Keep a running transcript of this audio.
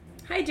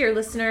Hi, dear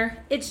listener.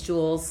 It's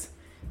Jules.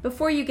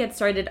 Before you get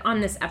started on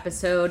this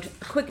episode,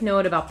 a quick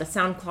note about the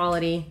sound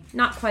quality.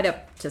 Not quite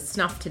up to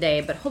snuff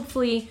today, but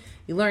hopefully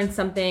you learned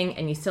something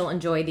and you still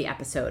enjoy the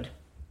episode.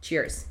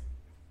 Cheers.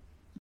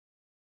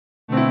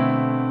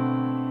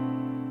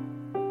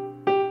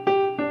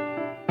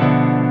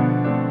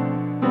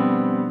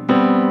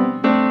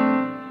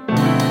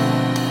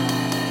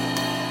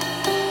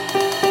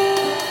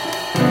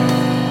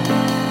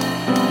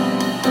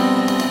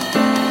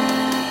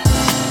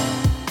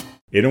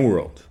 In a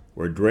world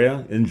where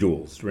Drea and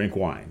Jules drink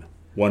wine,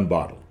 one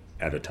bottle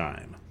at a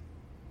time.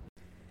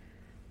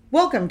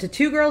 Welcome to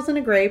Two Girls and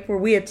a Grape, where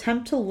we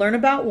attempt to learn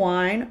about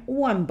wine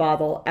one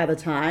bottle at a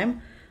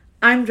time.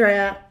 I'm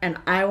Drea, and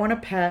I want to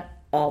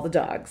pet all the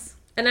dogs.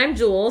 And I'm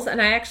Jules,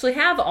 and I actually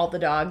have all the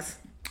dogs.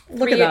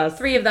 Look at us.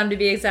 3 of them to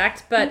be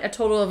exact, but a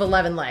total of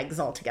 11 legs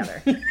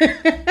altogether.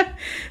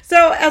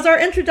 So, as our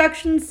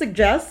introduction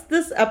suggests,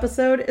 this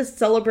episode is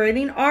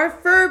celebrating our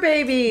fur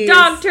babies.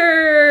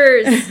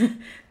 Dogters!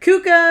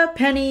 Kuka,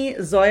 Penny,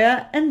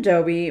 Zoya, and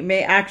Dobie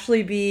may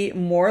actually be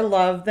more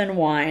love than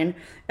wine,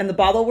 and the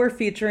bottle we're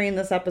featuring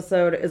this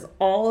episode is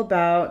all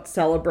about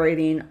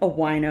celebrating a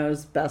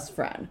wino's best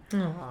friend.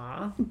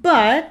 Aww.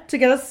 But to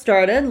get us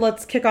started,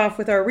 let's kick off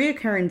with our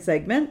reoccurring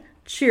segment,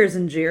 Cheers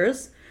and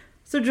Jeers.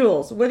 So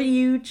Jules, what are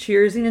you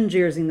cheersing and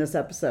jeersing this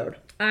episode?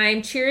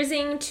 I'm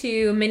cheersing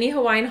to mini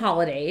Hawaiian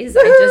holidays.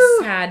 Woo-hoo! I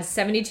just had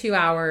 72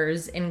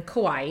 hours in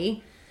Kauai.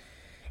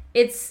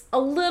 It's a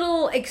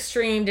little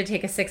extreme to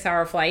take a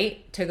 6-hour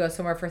flight to go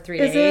somewhere for 3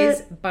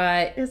 days,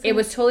 but it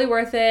was totally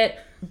worth it,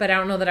 but I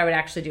don't know that I would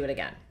actually do it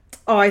again.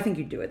 Oh, I think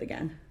you'd do it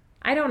again.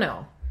 I don't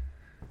know.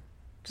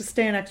 Just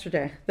stay an extra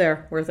day.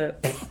 There, worth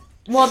it.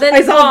 Well, then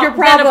I solved your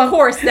problem. Then, of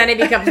course, then it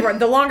becomes worth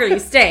the longer you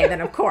stay,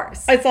 then of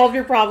course. I solved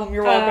your problem.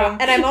 You're welcome.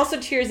 And I'm also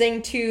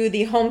cheersing to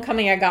the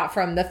homecoming I got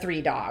from the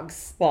 3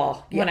 dogs.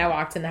 Well, yeah. When I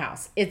walked in the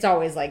house. It's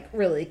always like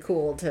really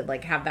cool to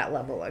like have that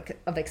level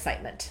of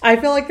excitement. I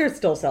feel like they're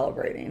still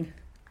celebrating.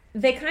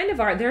 They kind of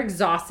are. They're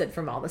exhausted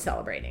from all the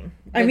celebrating.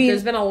 I mean,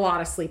 there's been a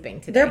lot of sleeping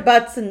today. Their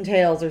butts and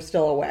tails are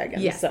still a wagon.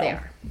 Yes, so. they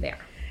are. They are.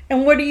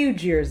 And what are you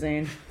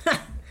jeersing?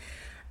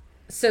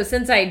 So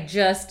since I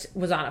just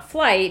was on a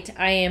flight,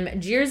 I am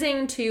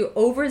jeersing to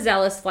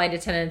overzealous flight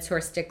attendants who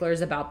are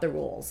sticklers about the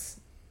rules.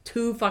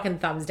 2 fucking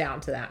thumbs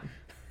down to them.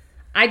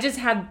 I just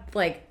had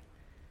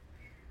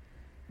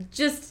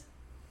just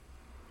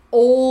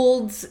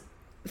old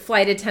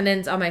flight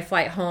attendants on my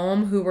flight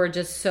home who were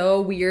just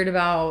so weird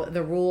about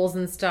the rules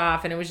and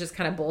stuff, and it was just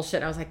kind of bullshit.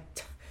 And I was like,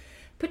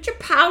 put your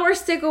power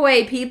stick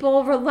away,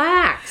 people.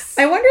 Relax.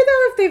 I wonder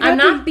though if they've. I'm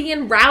not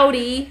being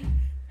rowdy.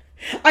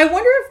 I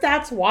wonder if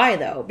that's why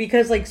though,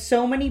 because like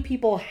so many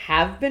people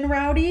have been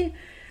rowdy.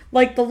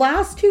 Like the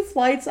last 2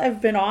 flights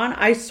I've been on,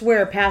 I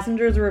swear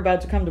passengers were about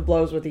to come to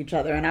blows with each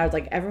other, and I was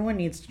like, everyone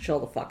needs to chill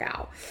the fuck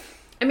out.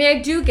 I mean,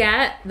 I do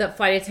get that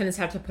flight attendants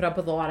have to put up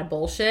with a lot of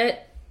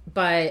bullshit,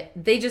 but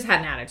they just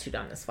had an attitude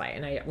on this flight,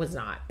 and I was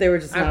not. They were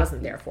just. I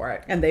wasn't there for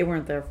it, and they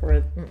weren't there for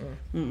it.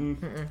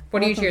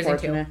 What are you cheersing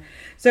to?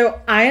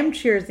 So I am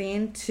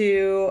cheersing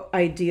to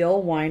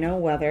ideal wino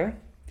weather.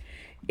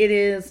 It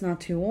is not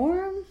too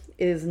warm.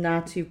 It is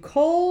not too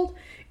cold.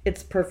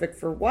 It's perfect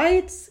for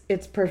whites.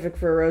 It's perfect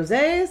for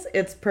rosés.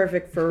 It's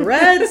perfect for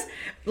reds.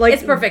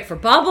 It's perfect for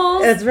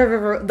bubbles. It's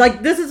perfect for,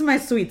 this is my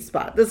sweet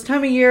spot. This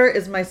time of year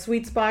is my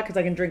sweet spot because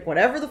I can drink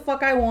whatever the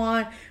fuck I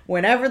want,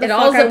 whenever the fuck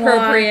I want. It's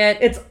appropriate.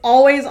 It's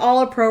always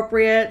all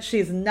appropriate.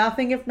 She's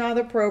nothing if not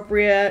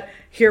appropriate.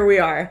 Here we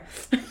are.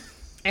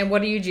 And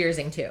what are you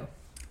jeersing to?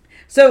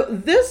 So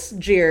this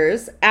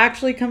jeers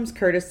actually comes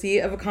courtesy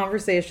of a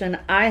conversation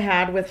I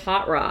had with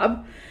Hot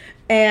Rob.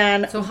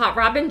 And so Hot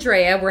Rob and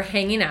Drea were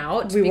hanging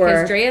out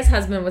because Drea's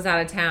husband was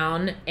out of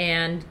town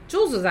and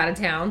Jules was out of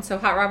town. So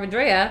Hot Rob and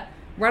Drea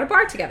were at a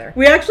bar together.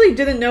 We actually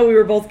didn't know we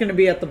were both going to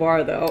be at the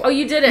bar, though. Oh,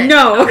 you didn't?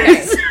 No. Okay.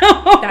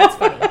 That's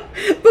funny.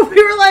 But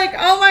we were like,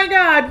 oh my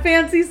God,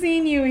 fancy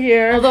seeing you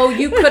here. Although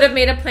you could have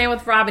made a plan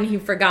with Rob and he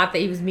forgot that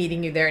he was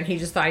meeting you there and he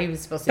just thought he was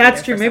supposed to be there.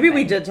 That's true. Maybe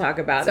we did talk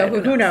about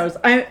it. Who knows?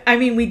 I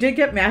mean, we did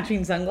get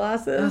matching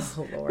sunglasses,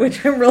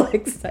 which I'm really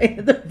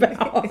excited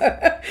about.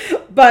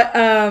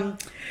 But,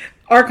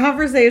 our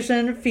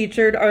conversation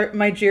featured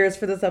my jeers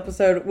for this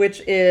episode,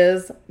 which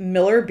is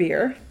Miller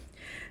Beer.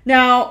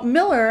 Now,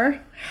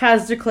 Miller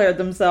has declared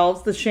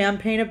themselves the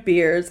champagne of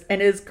beers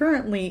and is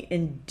currently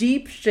in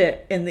deep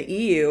shit in the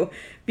EU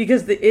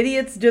because the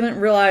idiots didn't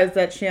realize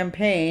that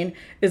champagne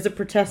is a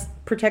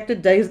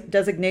protected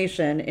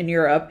designation in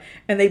Europe,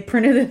 and they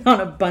printed it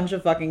on a bunch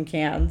of fucking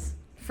cans.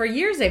 For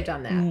years they've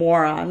done that.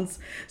 Morons.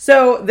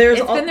 So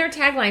it's been their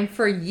tagline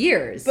for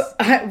years.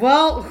 But,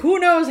 well, who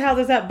knows how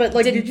this happened?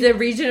 But did the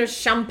region of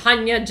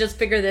Champagne just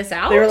figure this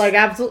out? They were like,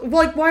 absolutely.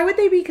 Like, why would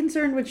they be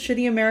concerned with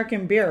shitty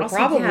American beer? Also,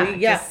 probably,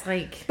 yeah.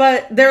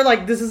 But they're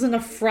like, this is an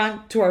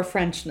affront to our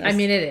Frenchness. I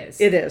mean, it is.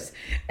 It is,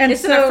 and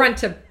it's an affront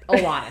to a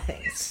lot of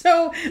things.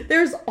 So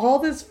there's all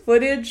this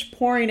footage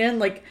pouring in,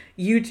 like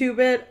YouTube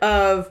it,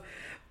 of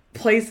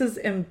places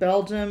in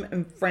Belgium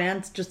and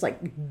France just like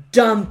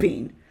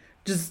dumping,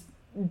 just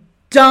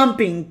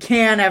dumping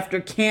can after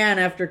can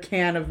after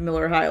can of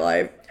Miller High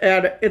Life.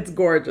 And it's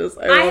gorgeous.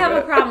 I have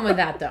a problem with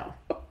that, though.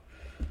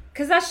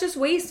 Because that's just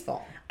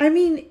wasteful. I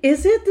mean,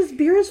 is it? This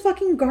beer is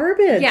fucking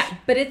garbage. Yeah,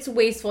 but it's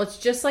wasteful. It's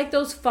just like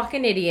those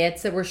fucking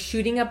idiots that were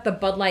shooting up the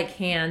Bud Light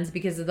cans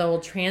because of the whole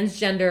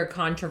transgender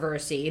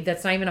controversy.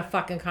 That's not even a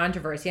fucking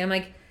controversy. I'm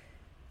like,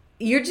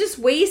 you're just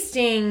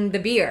wasting the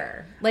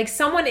beer. Like,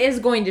 someone is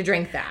going to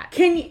drink that.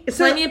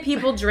 Plenty of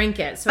people drink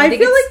it. So I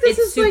think feel like this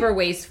is super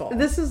wasteful.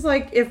 This is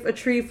like if a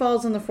tree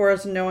falls in the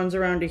forest and no one's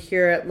around to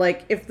hear it.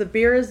 Like, if the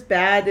beer is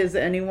bad, is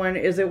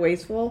it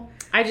wasteful?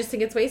 I just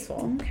think it's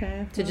wasteful.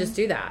 Okay. To just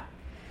do that.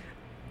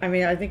 I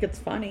mean, I think it's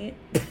funny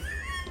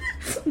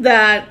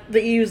that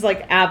the EU's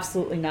like,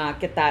 absolutely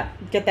not. Get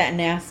that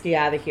nasty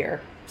out of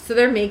here. So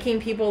they're making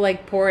people,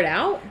 like, pour it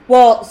out?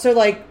 Well, so,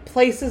 like,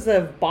 places that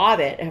have bought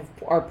it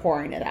are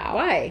pouring it out.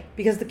 Why?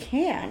 Because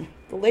the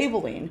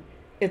labeling,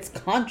 it's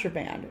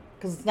contraband.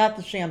 Because it's not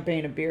the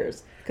champagne of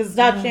beers. Because it's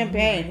not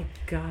champagne.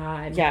 Oh, my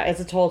God. Yeah, it's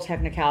a total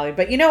technicality.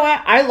 But you know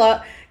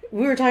what?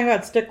 We were talking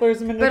about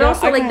sticklers a minute ago. But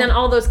also, like, then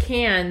all those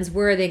cans,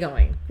 where are they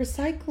going?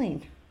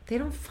 Recycling. They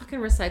don't fucking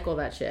recycle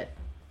that shit.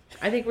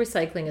 I think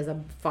recycling is a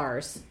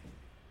farce.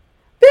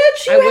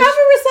 Bitch, you have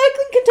a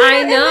recycling container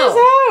in this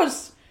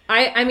house.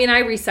 I mean,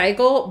 I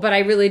recycle, but I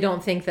really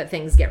don't think that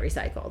things get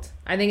recycled.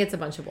 I think it's a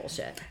bunch of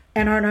bullshit.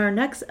 And on our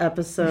next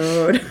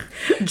episode,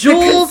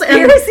 Jules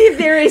and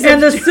theories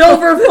and the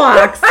Silver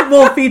Fox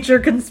will feature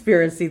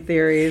conspiracy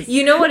theories.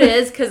 You know what it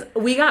is? Because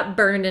we got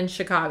burned in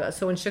Chicago.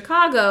 So in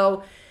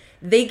Chicago,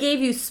 they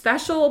gave you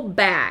special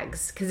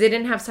bags because they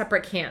didn't have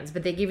separate cans,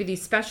 but they gave you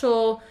these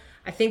special,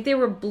 I think they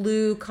were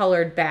blue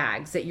colored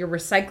bags that your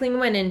recycling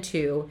went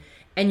into,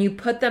 and you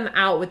put them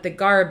out with the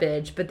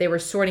garbage, but they were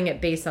sorting it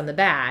based on the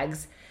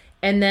bags.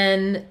 And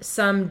then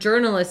some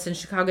journalists in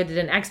Chicago did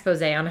an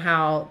expose on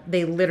how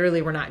they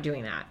literally were not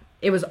doing that.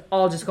 It was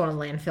all just going to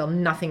landfill.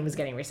 Nothing was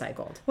getting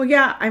recycled. Well,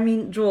 yeah, I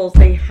mean, Jules,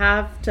 they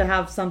have to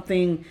have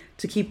something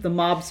to keep the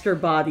mobster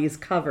bodies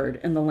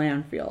covered in the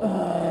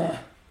landfill.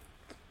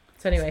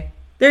 So anyway.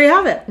 There you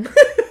have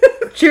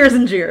it. Cheers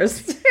and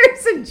jeers.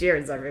 Cheers and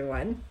jeers,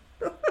 everyone.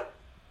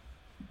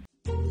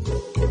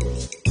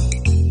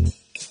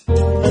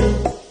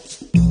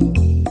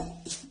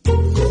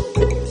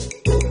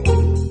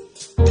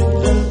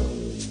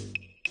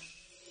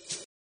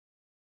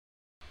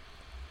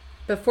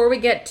 Before we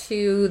get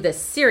to the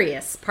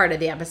serious part of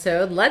the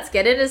episode, let's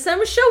get into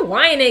some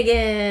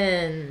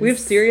Shawinigan. We have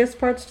serious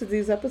parts to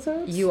these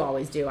episodes? You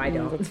always do. I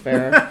don't. That's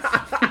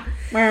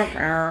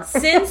fair.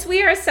 Since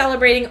we are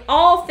celebrating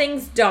all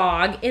things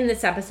dog in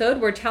this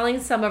episode, we're telling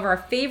some of our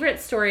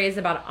favorite stories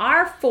about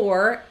our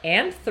 4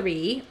 and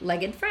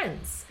 3-legged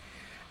friends.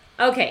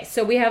 Okay,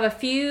 so we have a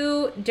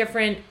few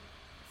different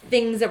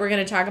things that we're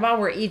going to talk about.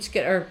 We're each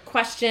or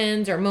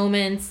questions or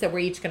moments that we're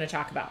each going to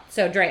talk about.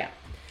 So, Drea,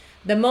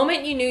 the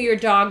moment you knew your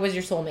dog was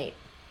your soulmate.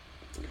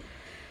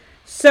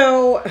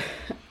 So,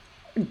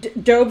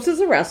 Dobes is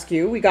a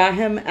rescue. We got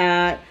him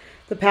at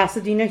the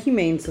Pasadena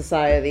Humane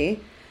Society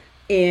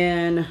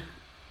in,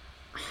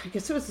 I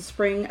guess it was the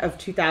spring of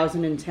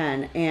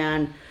 2010.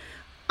 And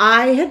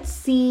I had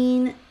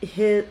seen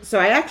so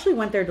I actually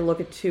went there to look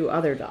at 2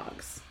 other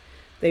dogs.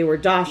 They were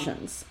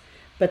Dachshunds.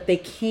 But they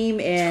came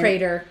in...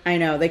 Traitor. I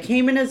know. They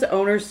came in as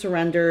owner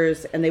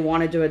surrenders, and they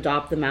wanted to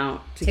adopt them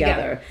out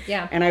together.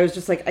 Yeah. And I was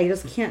just like, I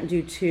just can't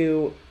do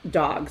 2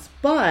 dogs.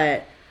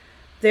 But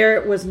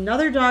there was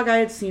another dog I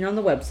had seen on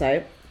the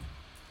website,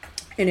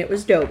 and it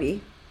was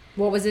Dobie.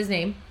 What was his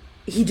name?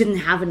 He didn't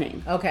have a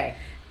name. Okay.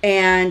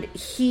 And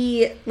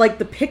he, like,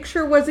 the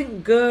picture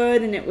wasn't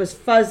good, and it was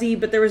fuzzy,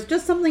 but there was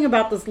just something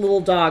about this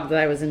little dog that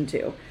I was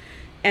into.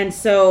 And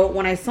so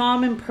when I saw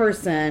him in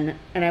person,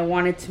 and I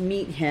wanted to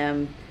meet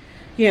him...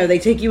 You know, they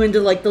take you into,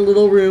 like, the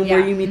little room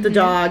where you meet the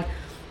dog.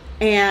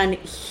 And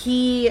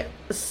he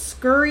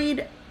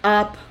scurried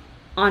up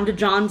onto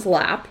John's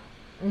lap.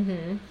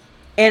 Mm-hmm.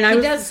 And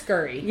he does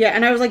scurry. Yeah,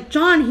 and I was like,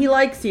 John, he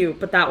likes you.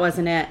 But that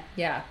wasn't it.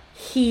 Yeah.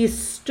 He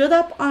stood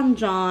up on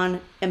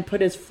John and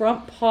put his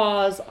front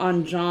paws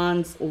on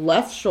John's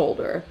left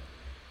shoulder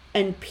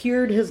and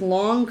peered his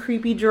long,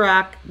 creepy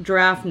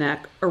giraffe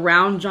neck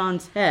around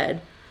John's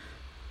head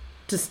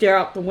to stare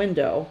out the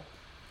window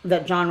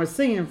that John was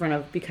sitting in front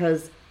of,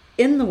 because...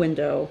 in the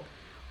window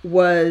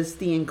was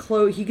the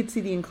he could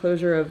see the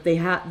enclosure of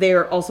they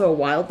are also a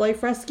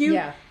wildlife rescue.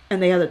 Yeah.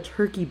 And they had a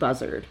turkey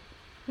buzzard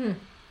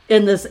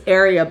in this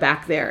area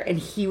back there. And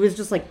he was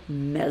just like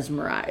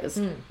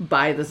mesmerized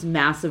by this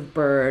massive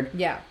bird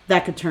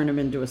that could turn him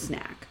into a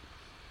snack.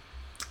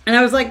 And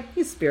I was like,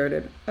 he's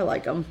spirited. I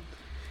like him.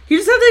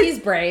 He's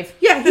brave.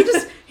 Yeah, he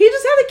just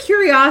had a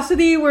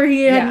curiosity where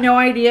he had no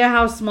idea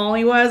how small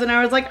he was. And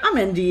I was like, I'm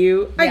into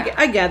you. I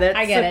get it.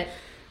 I get it.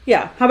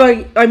 Yeah. How about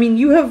you? I mean,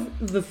 you have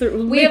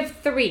the we have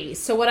 3.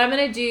 So what I'm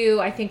going to do,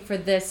 I think, for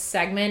this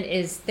segment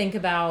is think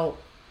about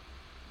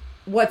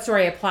what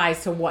story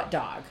applies to what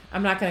dog.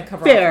 I'm not going to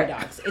cover all 3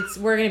 dogs.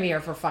 We're going to be here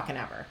for fucking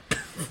ever.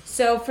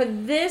 So for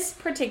this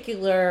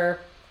particular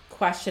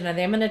question, I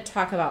think I'm going to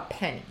talk about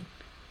Penny.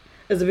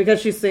 Is it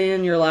because she's sitting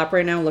in your lap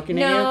right now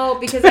looking at you? No,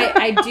 because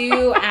I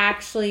do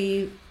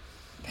actually...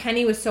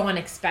 Penny was so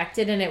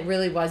unexpected, and it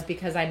really was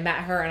because I met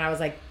her and I was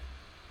like,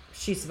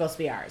 she's supposed to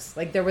be ours.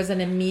 Like, there was an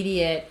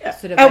immediate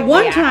sort of At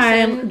one reaction.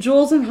 time,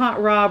 Jules and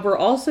Hot Rob were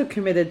also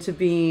committed to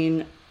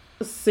being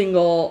a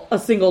single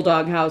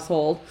dog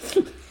household.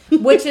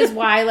 Which is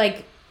why,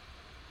 like,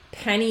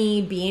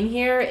 Penny being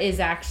here is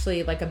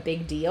actually, like, a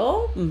big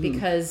deal.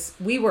 Because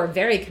we were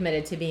very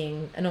committed to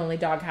being an only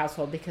dog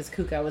household because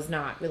Kuka was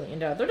not really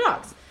into other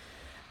dogs.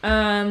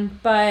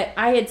 But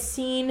I had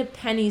seen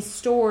Penny's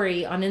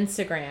story on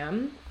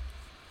Instagram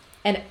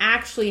and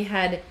actually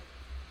had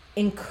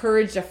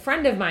encouraged a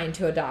friend of mine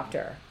to adopt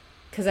her.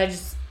 Because I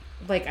just,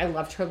 like, I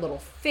loved her little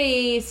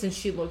face and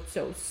she looked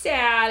so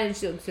sad and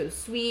she looked so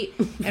sweet.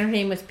 And her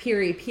name was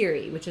Piri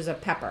Piri, which is a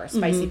pepper,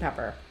 spicy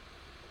pepper.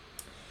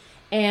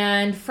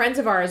 And friends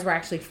of ours were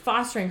actually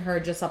fostering her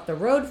just up the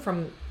road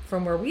from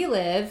where we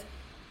live.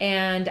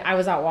 And I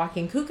was out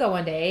walking Kuka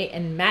one day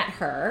and met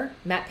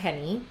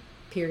Penny.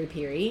 Piri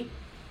Piri,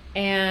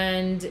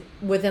 and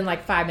within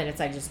like 5 minutes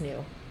I just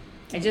knew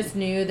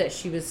that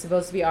she was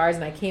supposed to be ours.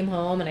 And I came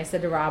home and I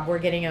said to Rob, we're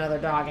getting another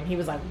dog, and he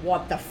was like,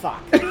 what the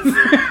fuck?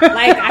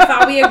 Like, I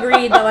thought we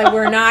agreed that like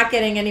we're not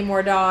getting any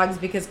more dogs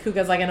because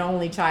Kuka's like an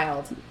only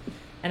child.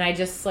 And I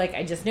just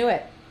knew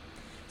it.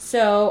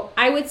 So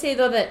I would say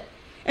though that,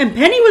 and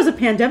Penny was a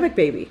pandemic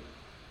baby.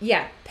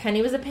 Yeah,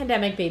 Penny was a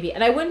pandemic baby.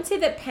 And I wouldn't say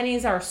that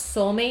Penny's our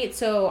soulmate.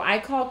 So I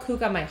call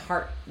Kuka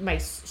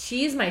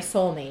she's my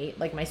soulmate,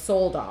 like my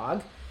soul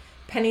dog.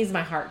 Penny's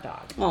my heart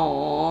dog.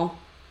 Aww.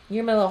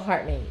 You're my little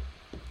heart mate.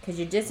 Because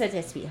you're just such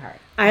a sweetheart.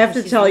 I have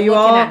to tell you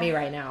all. Looking at me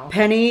right now.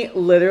 Penny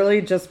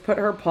literally just put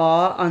her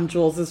paw on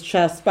Jules's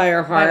chest by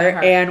her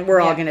heart. And we're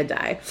all going to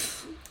die.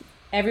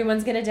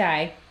 Everyone's going to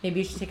die.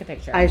 Maybe you should take a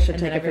picture. I should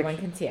take a picture. And then everyone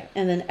can see it.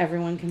 And then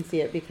everyone can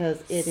see it because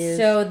it is.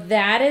 So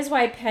that is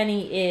why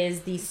Penny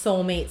is the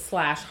soulmate /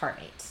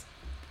 heartmate.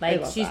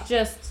 Like, she's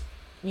just,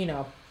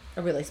 a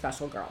really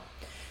special girl.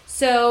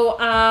 So,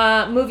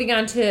 moving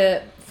on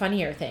to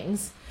funnier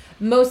things.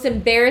 Most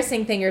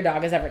embarrassing thing your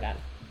dog has ever done.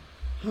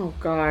 Oh,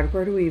 God.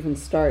 Where do we even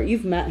start?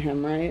 You've met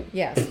him, right?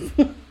 Yes.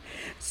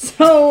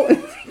 So,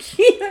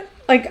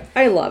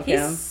 I love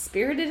him. He's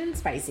spirited and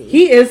spicy.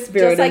 He is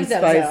spirited like and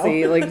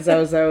spicy, like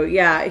Zozo.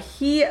 Yeah,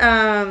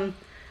 so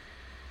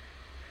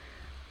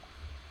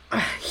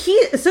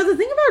the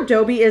thing about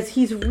Dobie is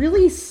he's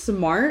really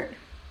smart,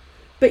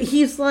 but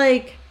he's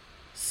like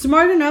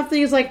smart enough that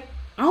he's like,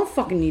 I don't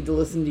fucking need to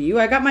listen to you.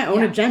 I got my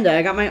own agenda.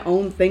 I got my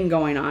own thing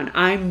going on.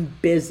 I'm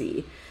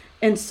busy.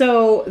 And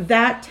so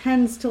that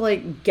tends to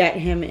like get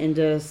him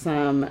into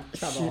some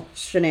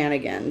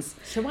shenanigans.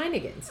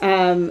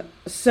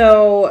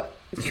 So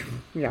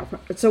yeah.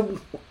 So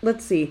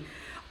let's see.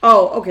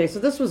 Oh, okay. So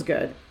this was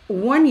good.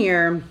 One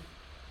year,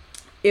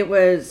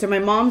 so my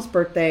mom's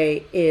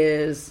birthday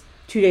is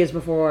 2 days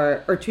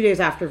before or 2 days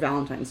after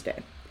Valentine's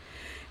Day.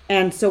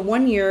 And so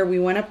one year we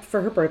went up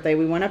for her birthday.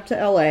 We went up to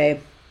LA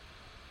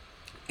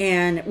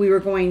and we were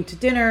going to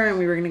dinner and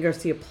we were going to go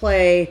see a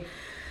play.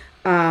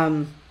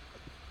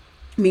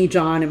 Me,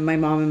 John, and my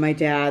mom and my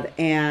dad.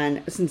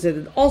 And since it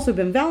had also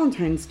been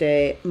Valentine's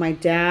Day, my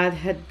dad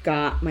had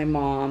got my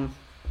mom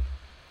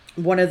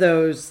one of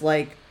those,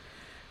 like,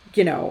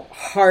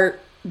 heart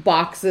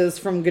boxes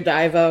from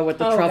Godiva with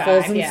the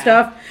truffles and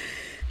stuff.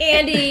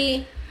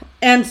 Andy.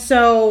 And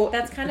so...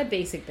 That's kind of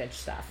basic bitch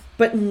stuff.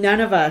 But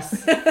none of us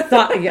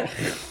thought...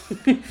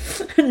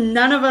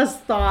 none of us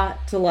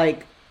thought to,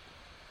 like,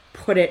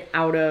 put it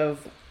out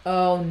of...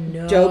 Oh,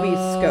 no. Dobie's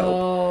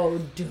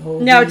scope.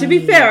 Dobie. Now, to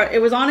be fair,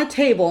 it was on a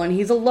table, and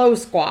he's a low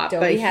squat.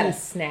 Dobie had a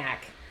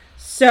snack.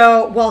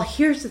 So, well,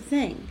 here's the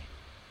thing.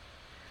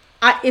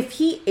 If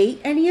he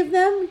ate any of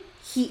them,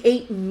 he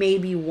ate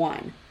maybe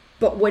one.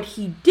 But what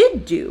he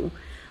did do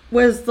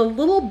was the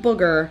little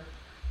booger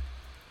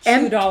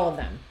chewed all of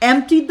them.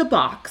 Emptied the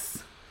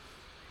box.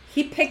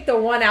 He picked the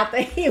one out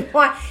that he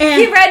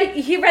wanted.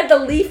 He read the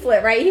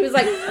leaflet, right? He was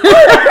like,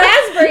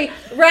 "Oh,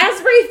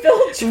 raspberry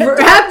filled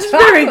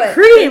raspberry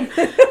cream."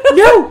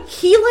 No,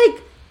 he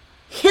like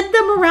hid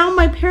them around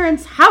my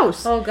parents'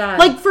 house. Oh, God.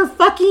 Like for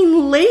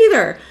fucking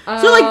later.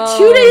 So like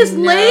 2 days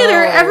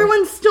later,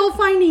 everyone's still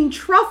finding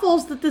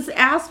truffles that this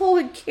asshole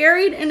had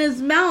carried in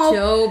his mouth.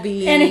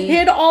 Dobie. And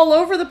hid all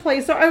over the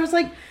place. So I was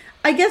like,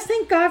 I guess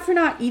thank God for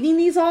not eating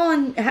these all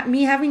and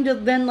me having to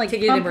then like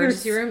take you to the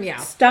emergency room,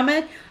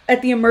 stomach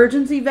at the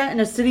emergency vet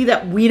in a city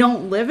that we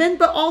don't live in,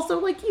 but also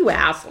like you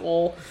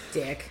asshole.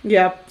 Dick.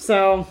 Yep.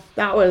 So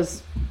that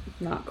was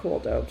not cool,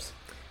 Dopes.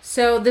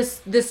 So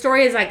this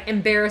story is like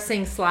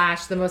embarrassing /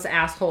 the most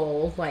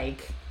asshole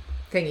like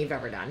thing you've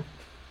ever done.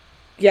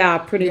 Yeah,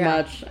 pretty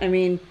much. I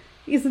mean,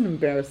 he's an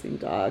embarrassing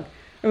dog.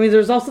 I mean,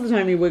 there's also the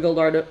time he wiggled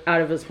out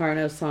of his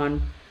harness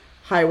on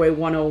Highway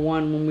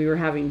 101 when we were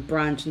having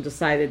brunch and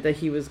decided that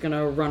he was going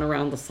to run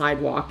around the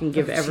sidewalk and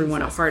give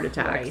everyone a heart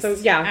attack. Christ. So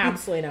yeah,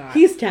 absolutely not.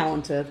 He's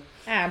talented.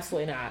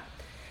 Absolutely not.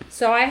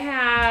 So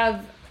I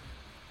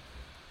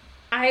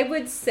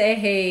would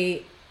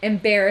say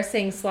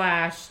embarrassing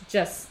 /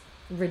 just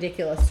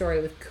ridiculous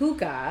story with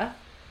Kuka.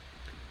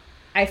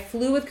 I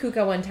flew with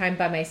Kuka one time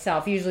by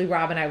myself. Usually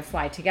Rob and I would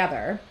fly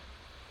together.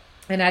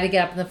 And I had to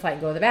get up in the flight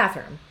and go to the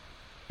bathroom.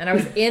 And I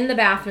was in the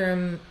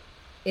bathroom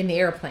in the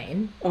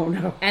airplane. Oh,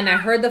 no. And I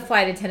heard the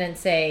flight attendant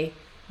say,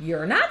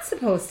 "You're not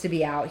supposed to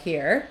be out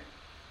here."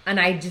 And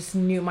I just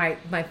knew my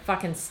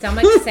fucking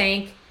stomach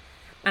sank.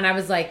 And I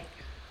was like,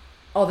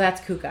 oh,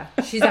 that's Kuka.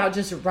 She's out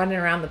just running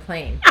around the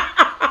plane.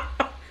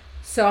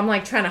 So I'm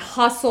like trying to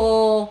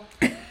hustle,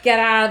 get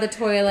out of the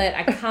toilet.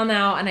 I come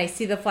out and I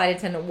see the flight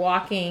attendant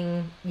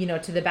walking,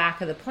 to the back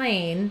of the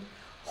plane,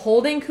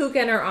 holding Kuka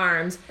in her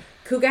arms.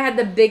 Kuka had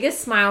the biggest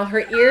smile.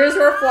 Her ears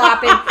were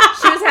flopping.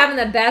 She was having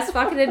the best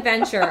fucking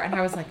adventure. And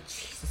I was like,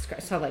 Jesus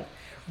Christ. So I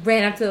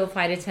ran up to the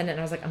flight attendant and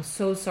I was like, "I'm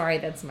so sorry.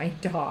 That's my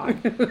dog."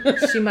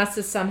 She must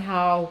have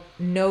somehow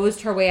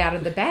nosed her way out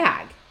of the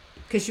bag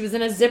because she was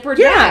in a zippered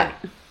bag.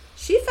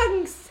 She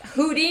fucking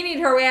Houdini'd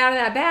her way out of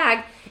that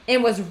bag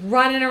and was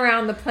running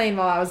around the plane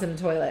while I was in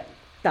the toilet.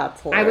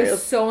 That's hilarious. I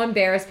was so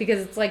embarrassed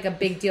because it's like a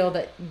big deal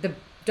that the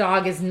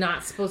dog is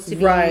not supposed to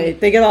be right.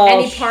 They get all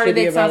any part of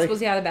it's not it. supposed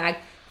to be out of the bag.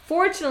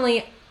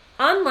 Fortunately,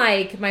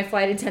 unlike my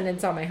flight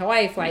attendants on my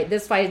Hawaii flight,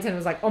 this flight attendant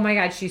was like, "Oh my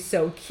God, she's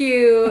so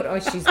cute. Oh,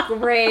 she's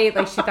great."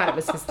 Like, she thought it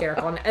was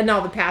hysterical. And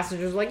all the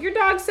passengers were like, "Your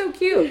dog's so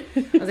cute."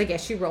 I was like, "Yeah,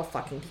 she's real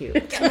fucking cute.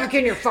 Get back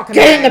in your fucking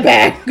bag. Get in the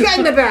bag. Get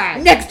in the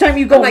bag. Next time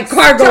you go I'm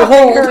cargo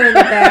hold. her in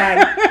the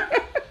bag."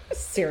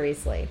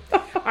 Seriously.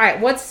 All right,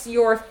 what's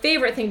your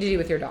favorite thing to do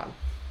with your dog?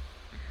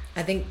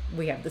 I think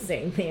we have the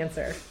same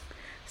answer.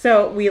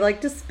 So, we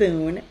like to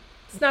spoon.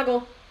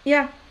 Snuggle.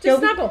 Yeah. Just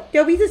snuggle.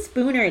 Joby's a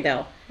spooner,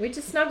 though. We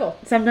just snuggle.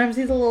 Sometimes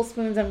he's a little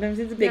spoon, sometimes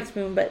he's a big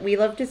spoon, but we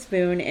love to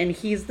spoon, and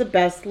he's the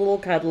best little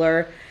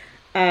cuddler.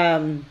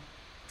 And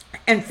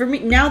for me,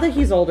 now that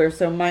he's older,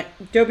 so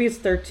Joby is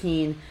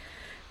 13,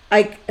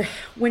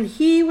 when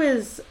he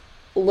was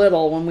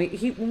little, when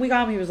we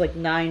got him, he was like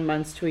 9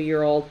 months to a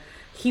year old,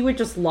 he would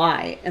just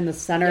lie in the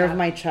center of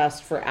my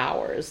chest for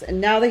hours. And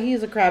now that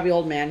he's a crabby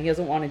old man, he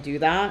doesn't want to do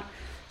that.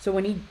 So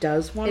when he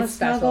does want to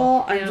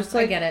snuggle, I'm just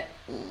like... I get it.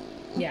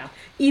 Yeah.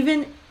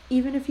 Even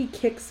if he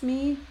kicks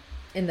me...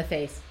 in the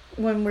face.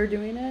 When we're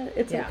doing it,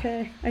 it's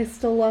okay. I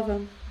still love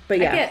him. But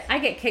yeah. I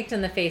get kicked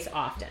in the face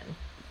often.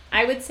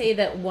 I would say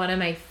that one of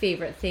my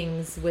favorite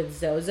things with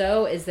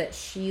Zozo is that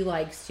she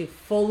likes to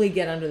fully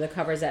get under the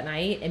covers at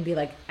night and be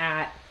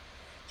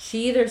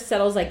she either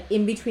settles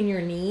in between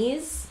your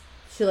knees.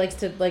 She likes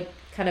to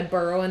kind of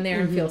burrow in there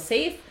and feel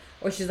safe.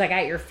 Or she's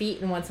at your feet,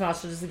 and once in a while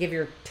she'll just give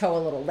your toe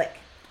a little lick.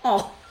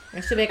 Oh.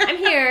 And she'll be like, "I'm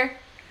here."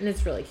 And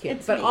it's really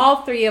cute. But all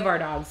three of our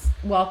dogs,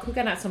 well,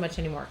 Kuka not so much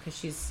anymore because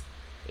she's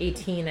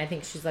 18. I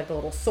think she's a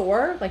little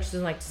sore. She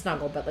doesn't like to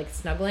snuggle, but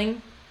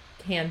snuggling,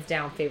 hands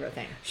down, favorite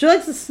thing. She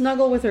likes to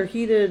snuggle with her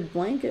heated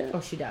blanket.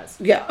 Oh, she does.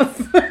 Yeah.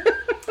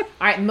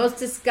 All right, most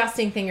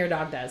disgusting thing your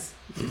dog does.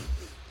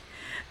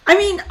 I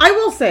mean, I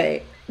will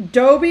say,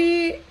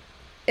 Dobby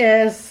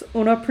is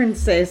una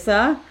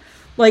princesa.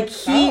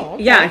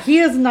 He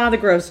is not a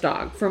gross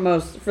dog for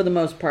the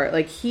most part.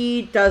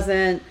 He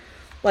doesn't,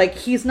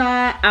 he's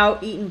not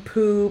out eating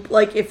poop.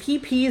 If he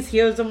pees, he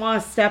doesn't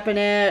want to step in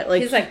it.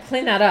 He's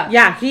clean that up.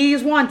 Yeah, he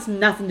wants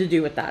nothing to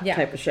do with that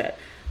type of shit.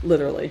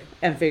 Literally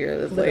and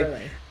figuratively.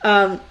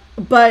 Literally.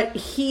 But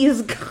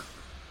he's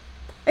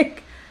I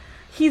think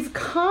he's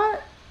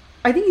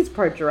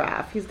part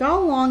giraffe. He's got a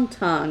long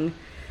tongue.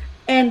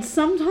 And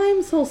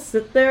sometimes he'll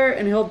sit there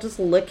and he'll just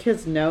lick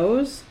his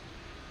nose.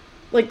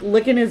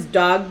 Licking his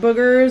dog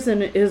boogers,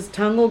 and his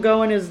tongue will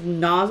go in his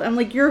nostrils. I'm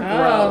like, "You're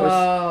gross."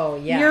 Oh,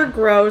 yeah. You're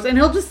gross. And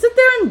he'll just sit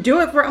there and do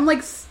it I'm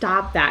like,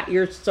 "Stop that.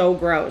 You're so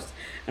gross."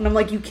 And I'm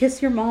like, "You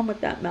kiss your mom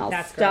with that mouth.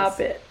 Stop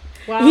it."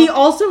 Well, he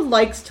also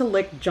likes to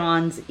lick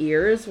John's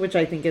ears, which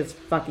I think is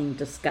fucking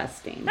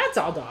disgusting. That's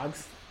all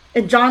dogs.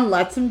 And John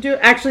lets him do it.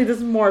 Actually, this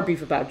is more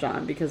beef about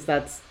John because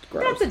that's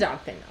gross. That's a dog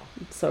thing,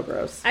 though. It's so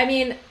gross. I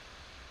mean,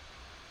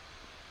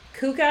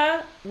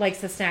 Kuka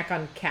likes to snack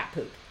on cat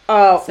poop.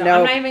 Oh, so no.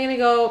 I'm not even going to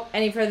go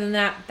any further than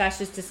that. That's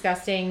just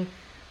disgusting.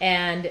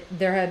 And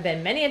there have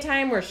been many a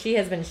time where she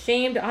has been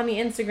shamed on the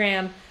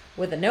Instagram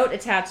with a note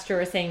attached to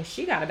her saying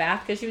she got a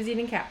bath because she was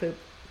eating cat poop.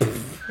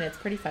 And it's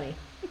pretty funny.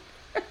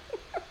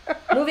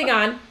 Moving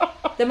on.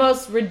 The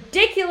most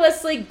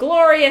ridiculously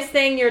glorious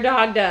thing your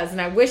dog does. And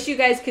I wish you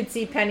guys could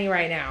see Penny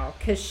right now.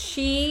 Because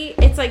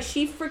it's like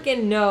she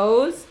freaking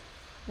knows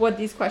what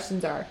these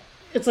questions are.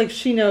 It's like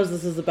she knows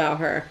this is about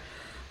her.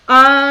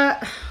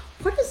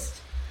 What is...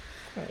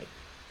 Right.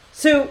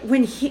 So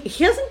when he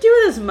doesn't do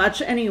it as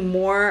much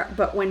anymore,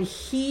 but when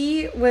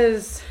he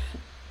was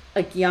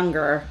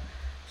younger,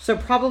 so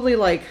probably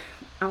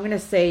I'm going to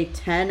say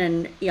 10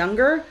 and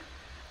younger,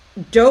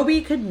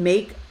 Dobby could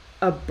make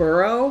a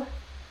burrow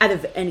out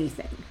of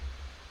anything.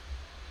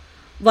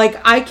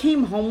 I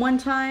came home one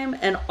time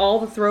and all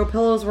the throw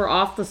pillows were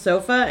off the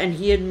sofa and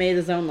he had made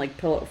his own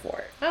pillow for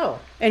it. Oh.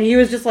 And he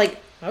was just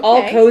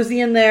all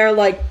cozy in there,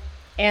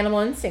 animal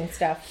instinct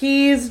stuff.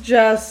 He's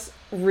just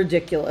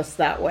ridiculous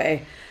that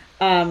way.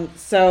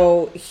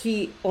 So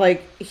he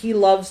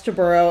loves to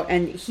burrow,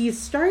 and he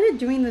started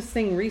doing this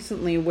thing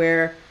recently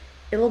where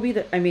it'll be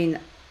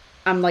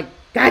I'm like,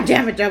 "God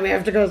damn it, Dobby, I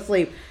have to go to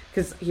sleep."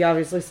 because he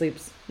obviously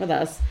sleeps with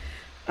us.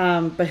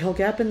 But he'll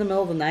get up in the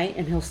middle of the night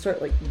and he'll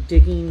start like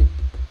digging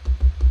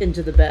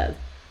into the bed.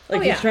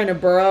 Like he's trying to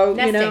burrow,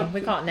 nesting. You know?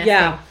 We call it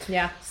nesting.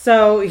 Yeah.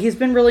 So he's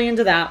been really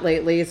into that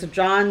lately. So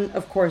John,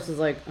 of course, is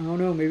like, oh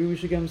no, maybe we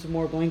should get him some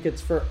more blankets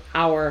for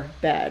our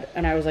bed.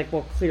 And I was like,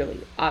 well, clearly,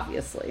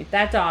 obviously.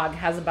 That dog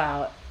has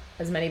about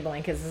as many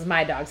blankets as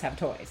my dogs have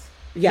toys.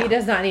 Yeah. He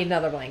does not need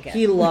another blanket.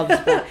 He loves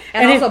blankets.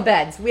 and also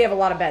beds. We have a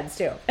lot of beds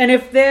too. And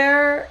if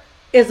there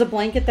is a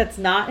blanket that's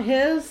not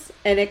his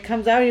and it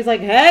comes out, he's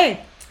like,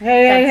 hey.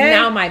 That's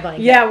now my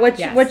blanket. Yeah,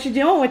 what you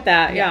doing with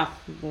that? Yeah.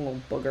 A little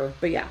booger.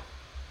 But yeah.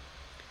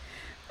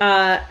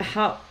 I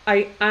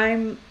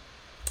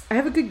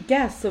have a good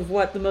guess of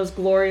what the most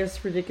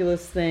glorious,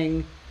 ridiculous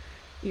thing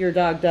your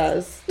dog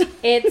does.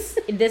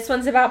 This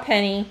one's about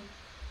Penny.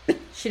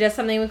 She does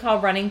something we call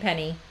running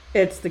Penny.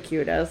 It's the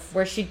cutest.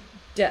 Where she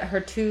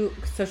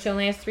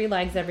only has 3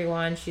 legs,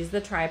 everyone. She's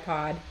the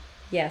tripod.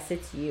 Yes,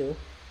 it's you.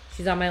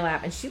 She's on my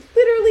lap. And she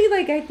literally,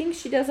 like, I think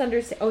she does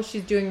understand. Oh,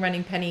 she's doing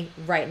running Penny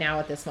right now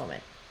at this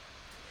moment.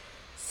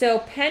 So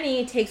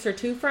Penny takes her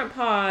 2 front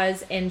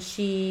paws and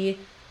she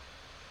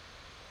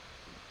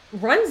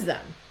runs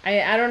them.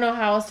 I don't know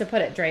how else to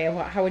put it, Drea.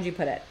 How would you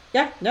put it?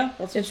 Yeah, no,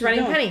 that's it's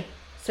running doing. Penny.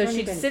 So running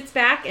she Penny. Sits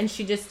back and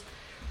she just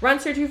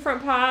runs her 2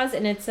 front paws,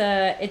 and it's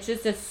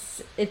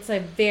a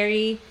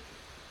very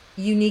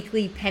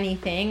uniquely Penny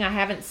thing. I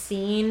haven't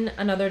seen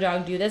another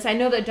dog do this. I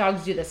know that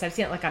dogs do this. I've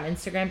seen it like on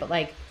Instagram, but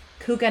like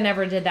Kuka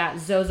never did that.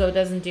 Zozo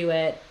doesn't do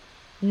it.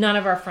 None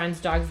of our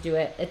friends' dogs do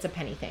it. It's a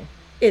Penny thing.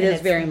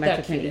 It's very much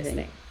a Penny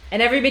thing.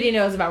 And everybody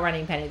knows about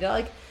running Penny. They're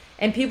like,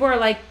 and people are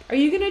like, are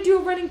you going to do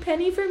a running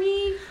Penny for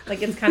me?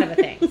 Like, it's kind of a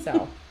thing.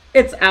 So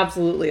it's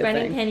absolutely a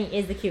running thing. Penny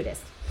is the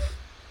cutest.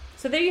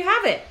 So there you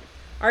have it.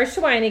 Our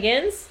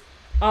Schweinigans.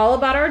 All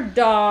about our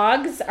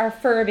dogs, our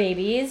fur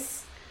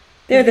babies.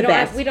 They're the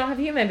best. We don't have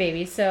human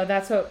babies, so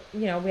that's what,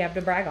 we have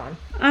to brag on.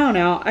 I don't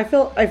know. I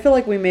feel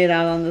like we made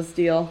out on this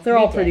deal. They're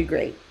all pretty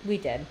great. We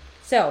did.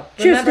 So,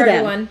 cheers remember, to them.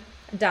 Everyone,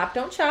 adopt,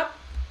 don't shop.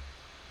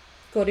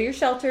 Go to your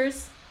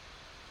shelters.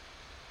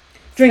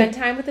 Spend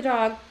time with the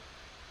dog.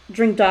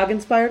 Drink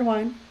dog-inspired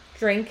wine.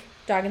 Drink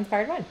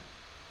dog-inspired wine.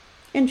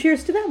 And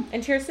cheers to them.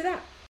 And cheers to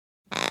that.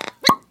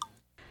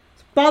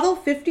 Bottle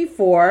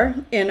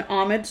 54, in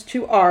homage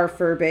to our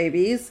fur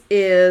babies,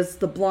 is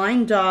the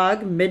Blind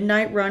Dog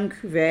Midnight Run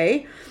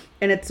Cuvee.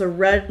 And it's a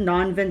red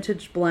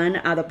non-vintage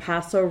blend out of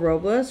Paso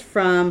Robles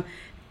from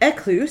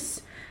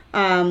Ecluse.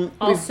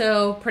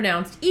 Also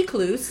pronounced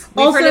Ecluse.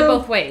 We've heard it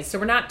both ways, so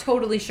we're not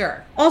totally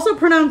sure. Also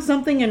pronounced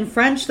something in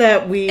French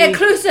that we...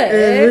 Ecluse.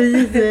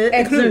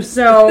 Ecluse.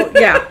 So,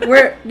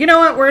 yeah. You know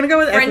what? We're going to go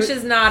with French Ecluse.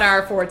 Is not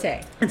our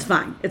forte. It's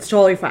fine. It's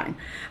totally fine.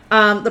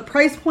 The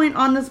price point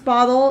on this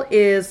bottle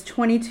is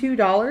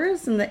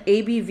 $22, and the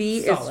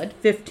ABV solid.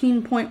 Is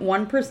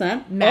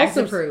 15.1%. Max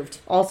approved.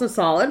 Also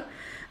solid.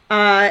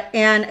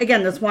 And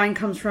again, this wine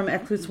comes from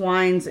Ecluse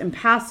Wines in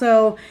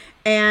Paso,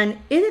 and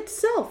it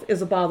itself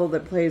is a bottle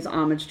that pays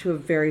homage to a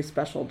very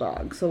special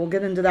dog. So we'll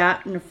get into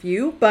that in a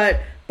few. But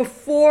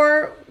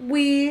before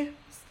we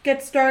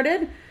get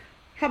started,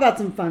 how about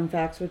some fun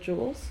facts with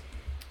Jules?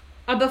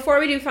 Before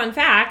we do fun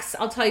facts,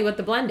 I'll tell you what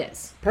the blend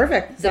is.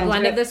 Perfect. The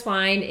blend of this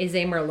wine is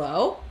a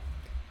Merlot,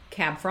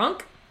 Cab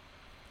Franc,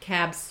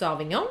 Cab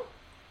Sauvignon,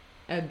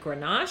 a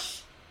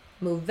Grenache,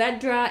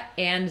 Mourvedre,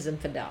 and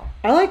Zinfandel.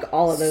 I like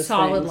all of those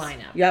Solid things.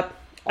 lineup. Yep.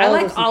 I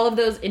like all of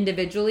those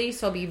individually,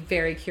 so I'll be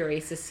very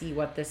curious to see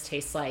what this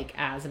tastes like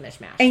as a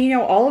mishmash. And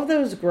all of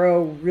those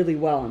grow really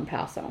well in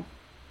Paso.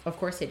 Of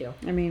course they do.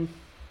 I mean,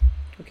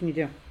 what can you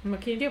do?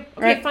 What can you do?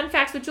 Okay, right. Fun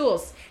facts with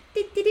Jules.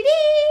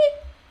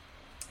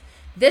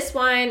 This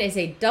wine is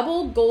a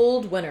double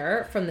gold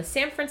winner from the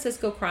San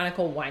Francisco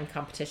Chronicle Wine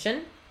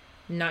Competition.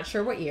 Not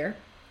sure what year.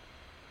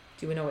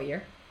 Do we know what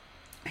year?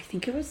 I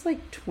think it was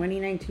like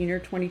 2019 or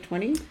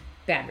 2020.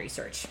 Bad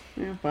research.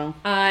 Yeah, well.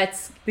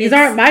 These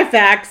aren't my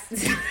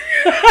facts.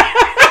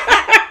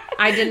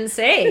 I didn't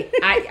say.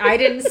 I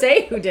didn't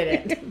say who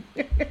did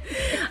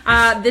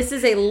it. This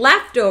is a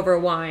leftover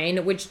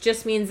wine, which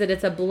just means that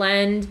it's a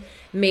blend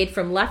made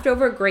from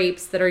leftover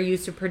grapes that are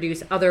used to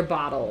produce other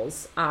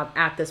bottles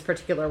at this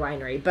particular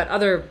winery. But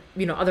other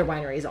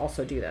wineries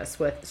also do this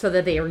so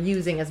that they are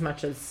using as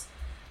much as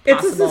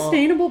possible. It's a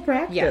sustainable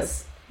practice.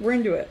 Yes. We're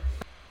into it.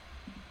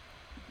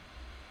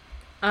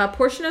 A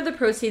portion of the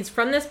proceeds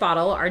from this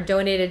bottle are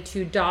donated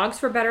to Dogs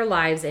for Better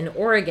Lives in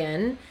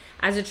Oregon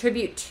as a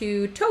tribute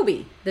to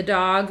Toby, the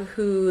dog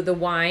who the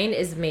wine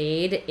is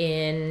made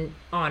in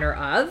honor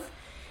of,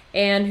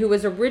 and who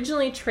was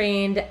originally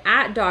trained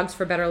at Dogs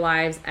for Better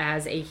Lives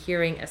as a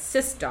hearing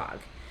assist dog.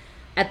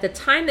 At the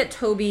time that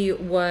Toby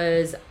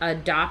was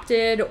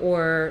adopted,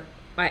 or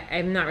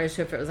I'm not really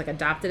sure if it was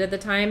adopted at the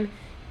time,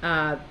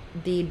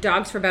 the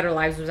Dogs for Better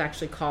Lives was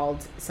actually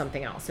called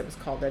something else. It was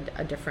called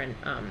a different...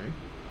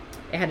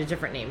 It had a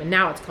different name, and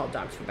now it's called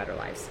Dogs for Better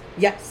Lives.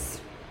 Yes.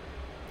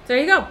 So there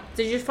you go.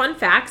 These are your fun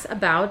facts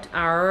about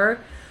our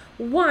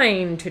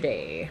wine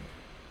today.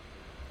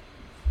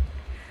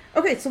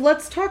 Okay, so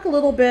let's talk a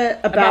little bit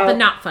about the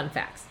not fun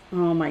facts.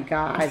 Oh my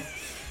God.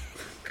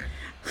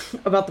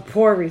 about the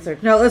poor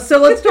research. No, let's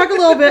talk a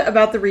little bit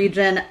about the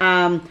region.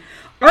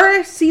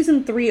 Our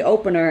season 3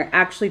 opener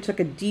actually took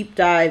a deep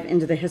dive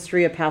into the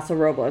history of Paso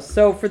Robles.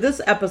 So for this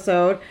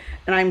episode,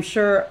 and I'm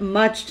sure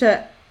much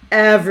to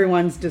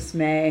everyone's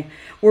dismay,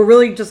 we're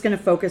really just going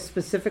to focus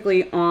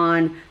specifically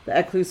on the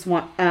Ecluse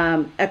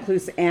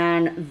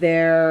and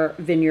their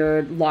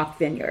vineyard, Lock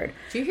Vineyard.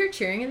 Do you hear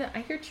cheering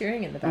I hear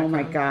cheering in the background. Oh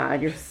my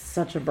God, you're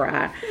such a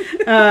brat.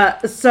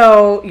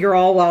 So you're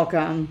all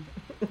welcome.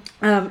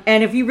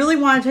 And if you really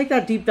want to take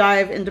that deep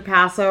dive into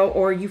Paso,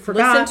 or you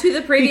forgot, listen to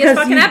the previous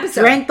fucking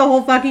episode. Drank the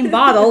whole fucking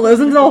bottle.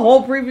 Listen to the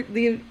whole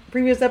the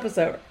previous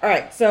episode. All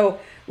right, so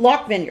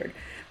Lock Vineyard.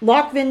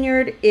 Lock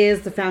Vineyard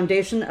is the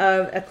foundation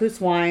of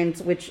Ecluse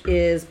Wines, which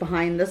is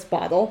behind this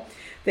bottle.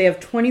 They have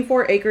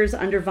 24 acres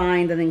under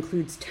vine that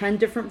includes 10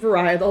 different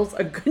varietals,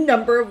 a good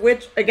number of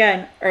which,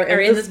 again, are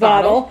in this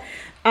bottle.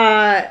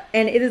 And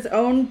it is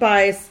owned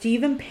by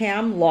Steve and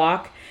Pam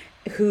Locke,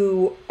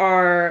 who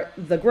are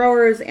the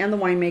growers and the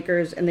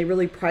winemakers, and they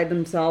really pride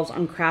themselves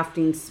on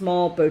crafting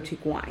small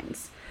boutique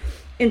wines.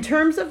 In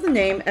terms of the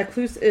name,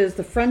 Ecluse is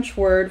the French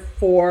word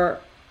for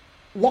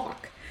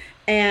lock.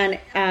 And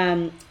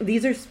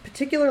these are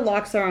particular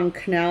locks that are on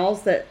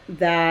canals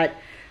that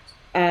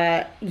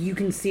you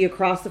can see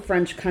across the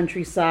French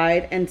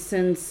countryside. And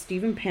since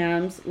Steve and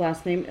Pam's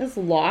last name is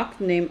Locke,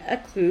 the name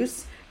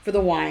Ecluse for the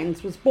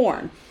wines was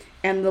born.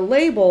 And the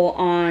label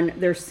on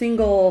their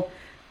single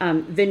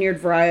vineyard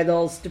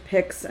varietals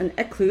depicts an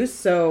ecluse,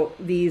 so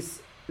these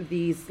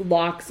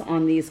locks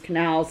on these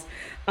canals,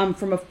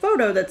 from a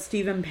photo that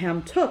Steve and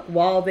Pam took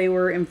while they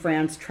were in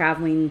France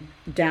traveling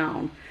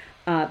down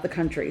the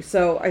country.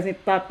 So I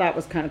thought that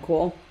was kind of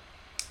cool.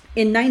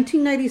 In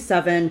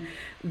 1997,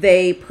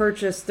 they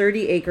purchased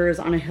 30 acres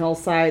on a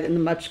hillside in the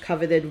much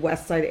coveted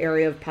west side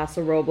area of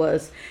Paso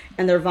Robles,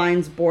 and their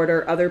vines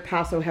border other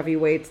Paso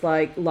heavyweights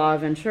like La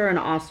Aventura and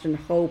Austin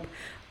Hope,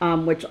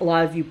 which a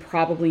lot of you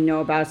probably know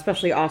about,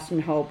 especially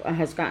Austin Hope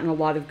has gotten a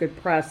lot of good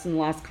press in the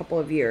last couple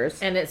of years.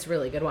 And it's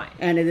really good wine.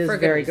 And it is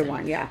very good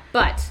wine, yeah.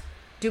 But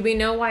do we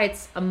know why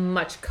it's a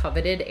much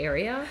coveted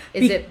area?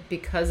 Is it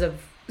because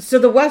of... So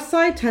the west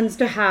side tends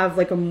to have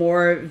like a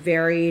more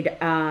varied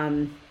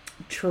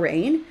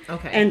terrain.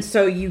 Okay. And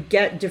so you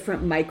get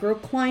different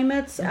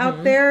microclimates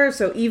out there.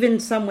 So even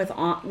some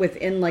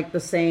within like the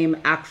same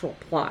actual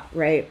plot,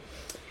 right?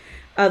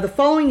 The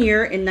following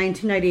year, in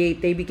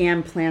 1998, they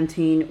began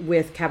planting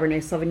with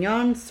Cabernet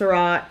Sauvignon,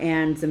 Syrah,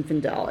 and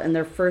Zinfandel, and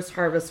their first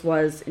harvest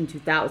was in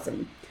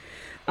 2000.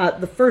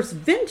 The first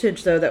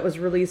vintage, though, that was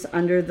released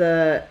under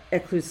the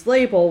Ecluse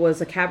label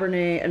was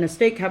an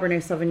estate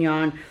Cabernet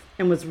Sauvignon,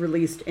 and was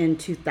released in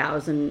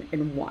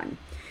 2001.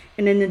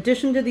 And in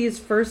addition to these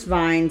first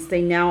vines,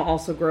 they now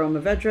also grow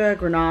Mourvedre,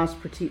 Grenache,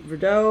 Petit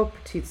Verdot,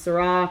 Petit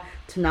Syrah,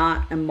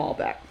 Tannat, and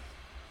Malbec.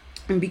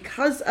 And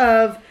because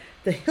of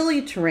the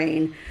hilly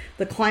terrain,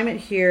 the climate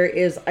here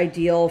is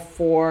ideal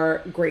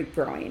for grape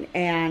growing,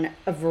 and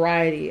a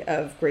variety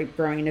of grape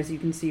growing, as you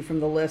can see from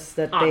the list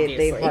that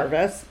they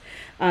harvest.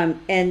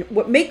 And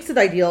what makes it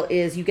ideal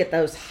is you get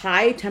those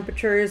high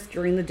temperatures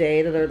during the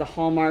day that are the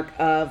hallmark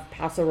of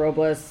Paso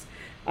Robles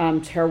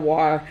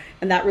terroir,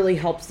 and that really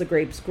helps the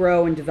grapes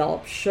grow and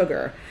develop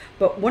sugar.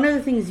 But one of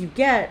the things you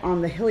get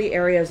on the hilly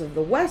areas of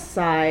the west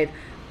side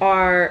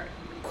are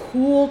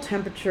cool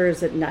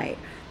temperatures at night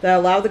that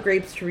allow the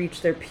grapes to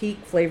reach their peak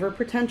flavor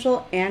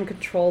potential and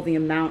control the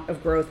amount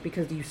of growth,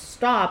 because you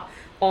stop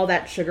all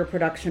that sugar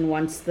production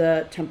once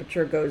the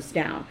temperature goes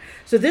down.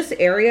 So this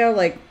area,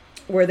 like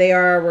where they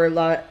are, where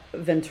La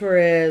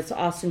Ventura is,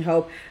 Austin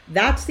Hope,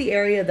 that's the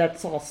area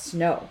that's all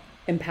snow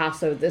in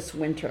Paso this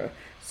winter.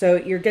 So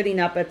you're getting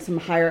up at some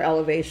higher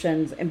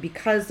elevations, and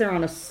because they're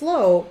on a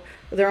slope,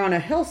 they're on a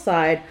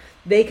hillside,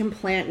 they can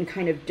plant in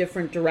kind of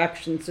different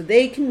directions. So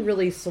they can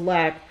really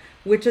select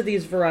which of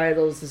these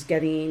varietals is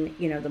getting,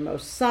 the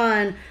most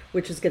sun,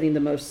 which is getting the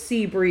most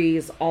sea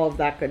breeze, all of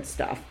that good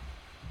stuff.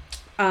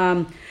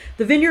 The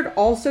vineyard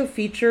also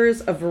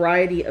features a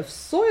variety of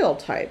soil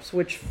types,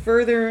 which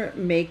further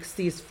makes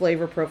these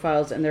flavor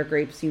profiles and their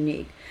grapes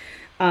unique.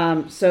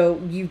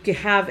 So you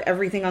have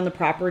everything on the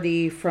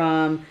property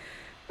from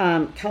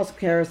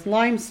calcareous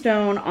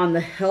limestone on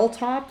the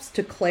hilltops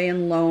to clay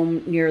and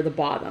loam near the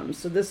bottom.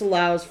 So this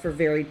allows for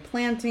varied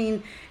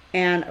planting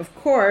and, of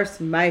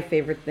course, my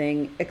favorite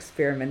thing,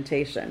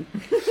 experimentation.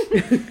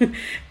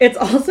 It's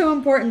also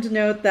important to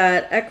note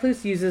that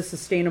Ecluse uses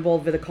sustainable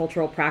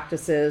viticultural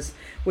practices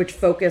which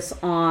focus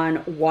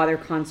on water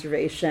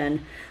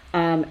conservation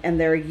and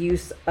their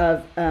use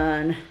of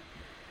an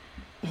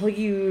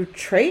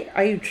elutrate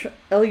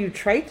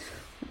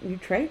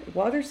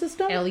water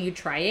system?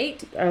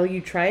 Elutriate? I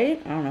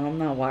don't know. I'm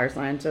not a water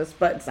scientist,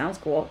 but it sounds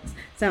cool. It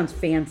sounds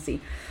fancy.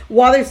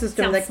 Water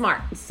system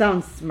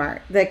sounds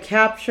smart. That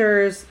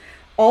captures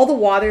all the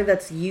water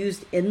that's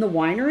used in the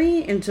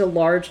winery into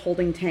large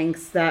holding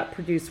tanks that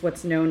produce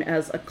what's known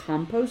as a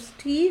compost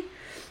tea.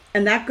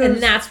 And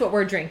that's what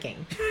we're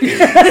drinking. Surprise!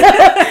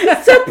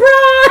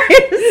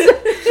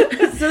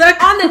 So that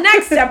on the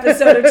next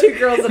episode of Two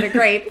Girls and a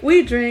Grape,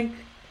 we drink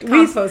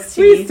Compost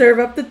tea. We serve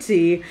up the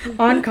tea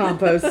on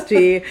compost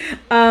tea.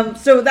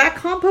 So that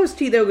compost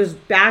tea, though, goes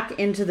back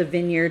into the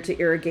vineyard to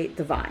irrigate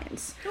the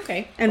vines.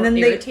 Okay. And then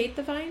irritate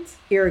the vines?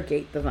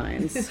 Irrigate the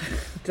vines.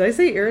 Did I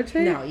say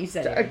irritate? No, you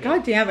said irrigate.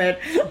 God damn it.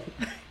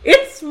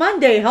 It's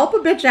Monday. Help a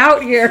bitch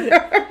out here.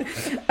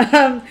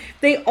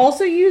 They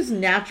also use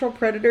natural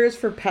predators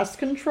for pest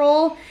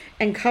control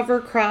and cover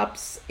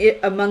crops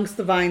amongst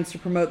the vines to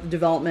promote the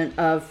development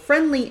of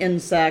friendly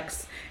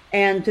insects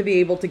and to be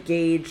able to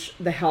gauge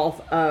the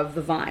health of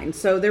the vine.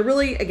 So they're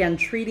really, again,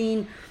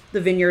 treating the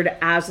vineyard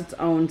as its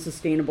own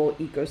sustainable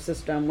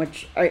ecosystem,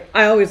 which I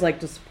always like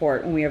to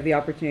support when we have the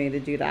opportunity to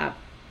do that.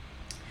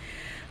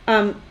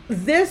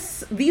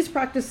 These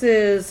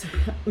practices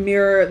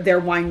mirror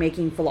their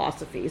winemaking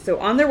philosophy. So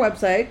on their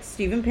website,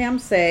 Steve and Pam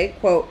say,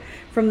 quote,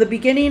 "From the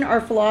beginning, our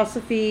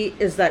philosophy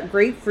is that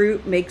great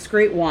fruit makes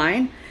great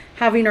wine.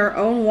 Having our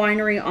own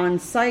winery on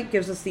site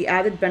gives us the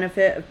added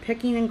benefit of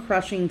picking and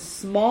crushing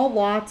small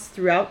lots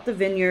throughout the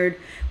vineyard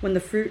when the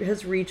fruit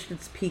has reached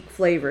its peak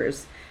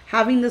flavors.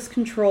 Having this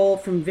control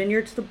from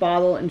vineyard to the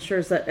bottle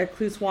ensures that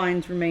Ecluse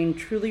wines remain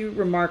truly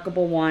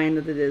remarkable wine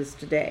that it is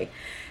today."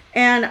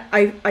 And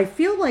I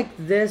feel like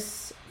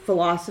this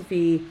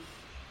philosophy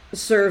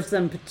serves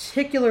them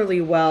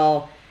particularly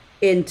well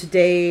in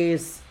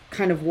today's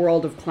kind of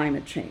world of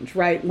climate change,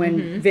 right?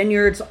 When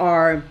vineyards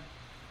are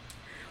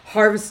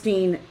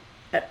harvesting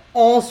at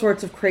all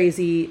sorts of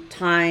crazy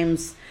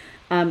times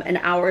and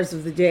hours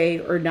of the day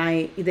or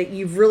night, that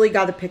you've really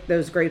got to pick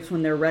those grapes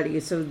when they're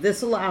ready. So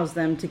this allows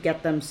them to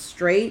get them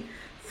straight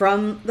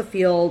from the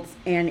fields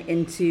and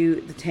into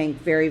the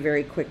tank very,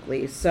 very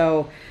quickly.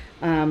 So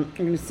we're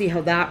going to see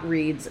how that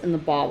reads in the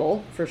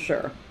bottle for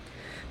sure.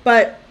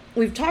 But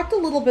we've talked a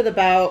little bit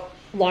about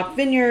Lock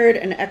Vineyard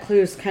and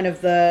Ecluse, kind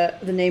of the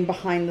name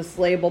behind this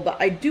label, but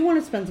I do want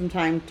to spend some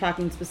time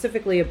talking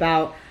specifically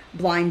about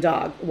Blind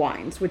Dog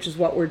wines, which is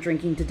what we're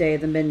drinking today,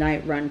 the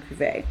Midnight Run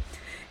Cuvee.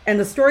 And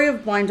the story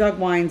of Blind Dog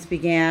wines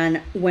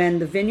began when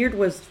the vineyard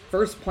was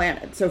first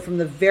planted, so from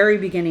the very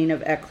beginning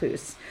of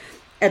Ecluse.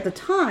 At the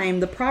time,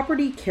 the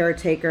property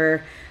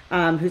caretaker,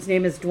 whose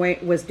name was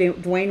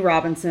Dwayne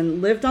Robinson,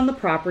 lived on the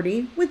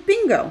property with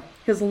Bingo,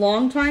 his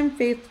longtime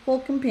faithful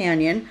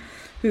companion,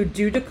 who,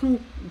 due to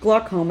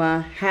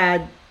glaucoma,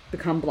 had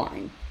become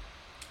blind.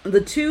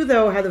 The two,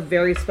 though, had a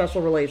very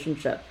special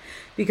relationship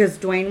because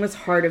Dwayne was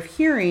hard of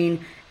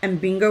hearing and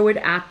Bingo would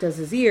act as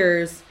his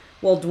ears,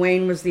 while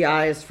Dwayne was the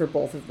eyes for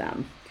both of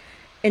them.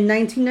 In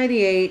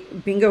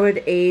 1998, Bingo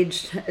had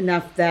aged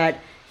enough that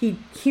he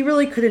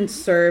really couldn't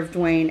serve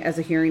Dwayne as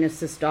a hearing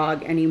assist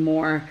dog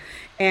anymore.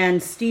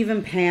 And Steve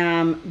and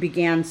Pam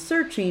began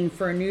searching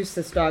for a new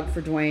assist dog for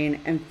Dwayne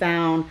and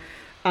found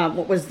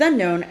what was then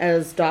known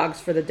as Dogs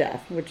for the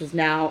Deaf, which is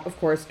now, of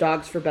course,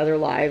 Dogs for Better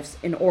Lives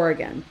in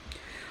Oregon.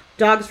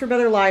 Dogs for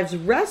Better Lives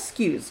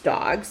rescues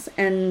dogs,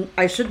 and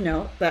I should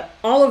note that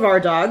all of our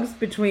dogs,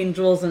 between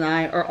Jules and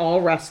I, are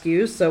all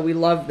rescues, so we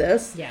love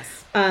this.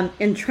 Yes.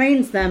 And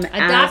trains them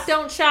Adopt,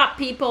 don't shop,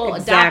 people.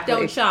 Exactly.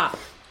 Adopt, don't shop.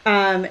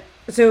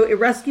 So it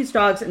rescues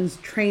dogs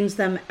and trains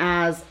them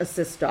as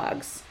assist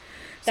dogs.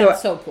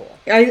 That's so cool.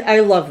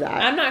 I love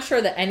that. I'm not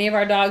sure that any of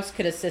our dogs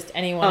could assist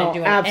anyone in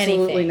doing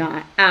absolutely anything.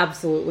 Not.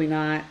 Absolutely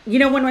not. You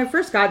know, when I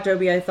first got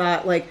Dobie, I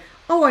thought, like,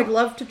 oh, I'd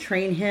love to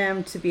train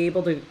him to be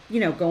able to,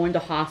 go into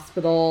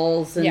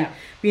hospitals and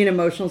be an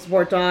emotional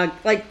support dog.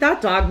 Like,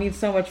 that dog needs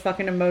so much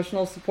fucking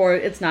emotional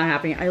support. It's not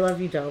happening. I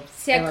love you, Dobes.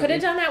 See, I could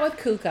have done that with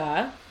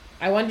Kuka.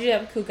 I wanted to do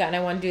that with Kuka, and I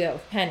want to do that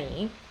with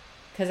Penny,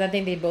 because I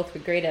think they'd both be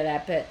great at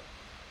that. But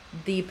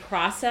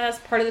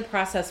part of the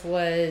process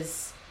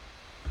was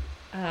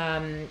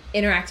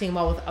interacting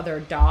well with other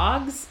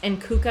dogs,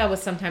 and Kuka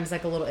was sometimes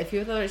like a little iffy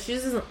with other. She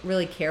doesn't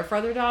really care for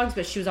other dogs,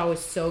 but she was always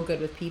so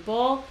good with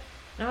people.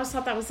 And I always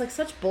thought that was like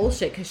such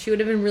bullshit, because she would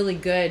have been really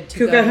good to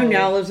Kuka, who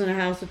now lives in a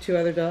house with 2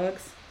 other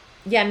dogs.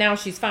 Yeah, now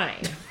she's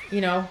fine,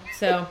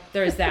 so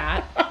there's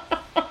that.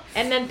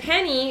 And then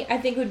Penny, I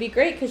think, would be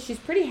great because she's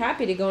pretty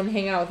happy to go and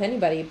hang out with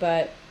anybody,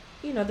 but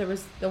there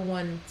was the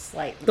one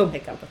slight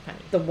hiccup with Penny.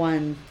 The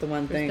one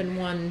thing. There's been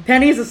one.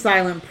 Penny's a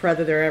silent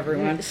predator,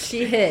 everyone.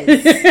 She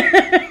is.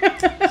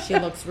 She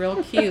looks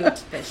real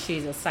cute, but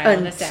she's a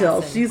silent assassin.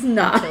 Until she's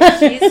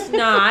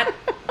not.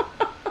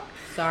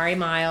 Sorry,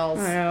 Miles.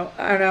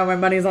 I know. My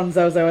money's on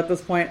Zozo at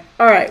this point.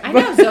 All right. I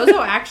know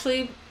Zozo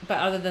actually, but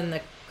other than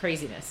the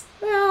craziness.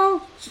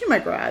 Well, she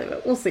might grow out of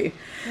it. We'll see.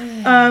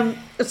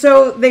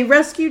 So they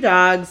rescue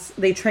dogs.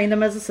 They train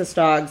them as assist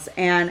dogs.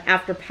 And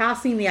after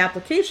passing the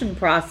application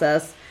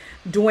process,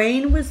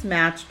 Dwayne was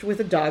matched with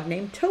a dog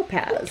named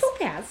Topaz.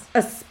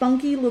 A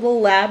spunky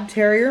little lab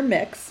terrier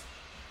mix.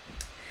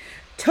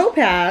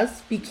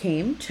 Topaz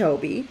became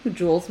Toby, who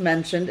Jules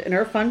mentioned in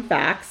her fun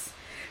facts,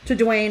 to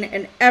Dwayne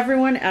and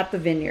everyone at the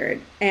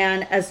vineyard.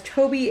 And as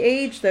Toby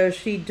aged, though,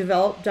 she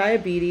developed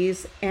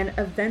diabetes and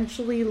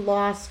eventually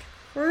lost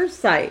her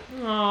sight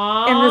in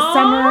the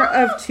summer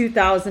of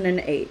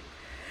 2008.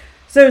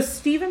 So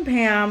Steve and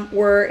Pam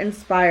were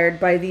inspired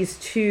by these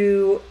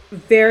 2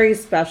 very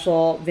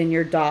special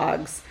vineyard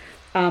dogs,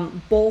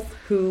 both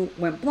who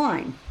went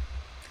blind.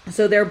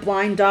 So they're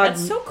blind dogs.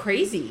 That's so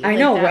crazy. I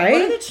know, right?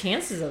 What are the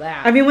chances of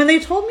that? I mean, when they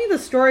told me the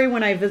story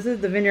when I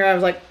visited the vineyard, I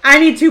was like, I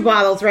need 2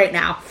 bottles right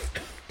now.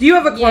 Do you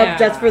have a club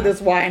just for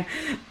this wine?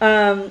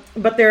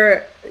 But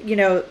they're,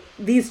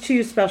 these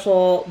 2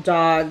 special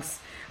dogs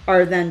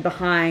are then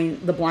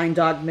behind the Blind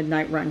Dog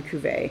Midnight Run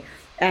Cuvee.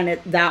 And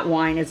that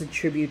wine is a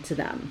tribute to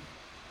them.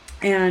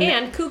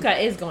 And Kuka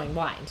is going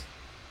blind.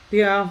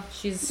 Yeah.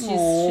 She's a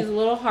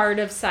little hard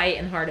of sight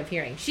and hard of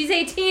hearing. She's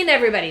 18,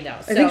 everybody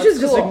knows. So I think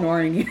she's just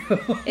ignoring you.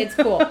 It's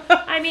cool.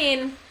 I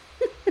mean,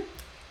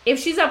 if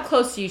she's up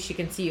close to you, she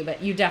can see you,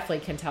 but you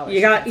definitely can tell her.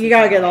 You got to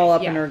get all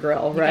up in her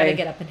grill, right? You got to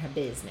get up in her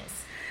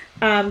business.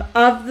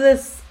 Of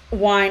this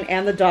wine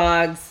and the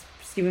dogs,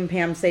 Steve and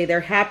Pam say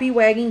their happy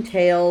wagging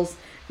tails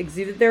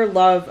exuded their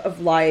love of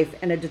life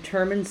and a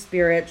determined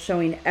spirit,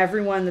 showing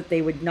everyone that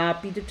they would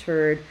not be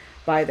deterred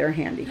by their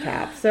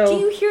handicap. So, do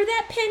you hear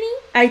that, Penny?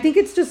 I think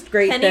it's just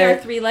great. Penny, our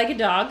 3-legged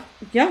dog.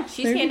 Yeah,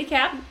 she's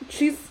handicapped.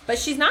 But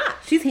she's not.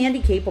 She's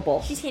handy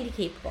capable. She's handy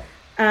capable.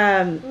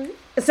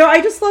 So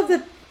I just love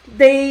that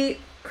they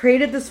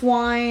created this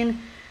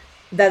wine,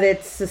 that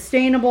it's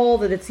sustainable,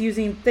 that it's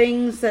using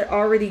things that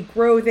already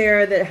grow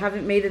there, that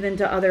haven't made it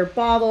into other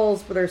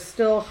bottles, but are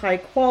still high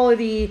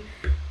quality,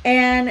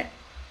 and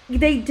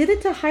they did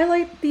it to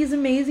highlight these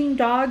amazing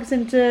dogs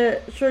and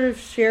to sort of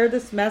share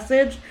this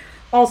message.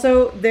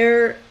 Also,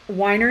 their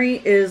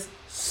winery is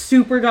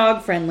super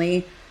dog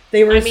friendly.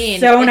 They were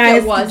so nice.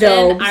 If it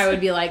wasn't, I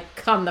would be like,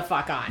 come the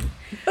fuck on.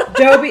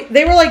 Joby,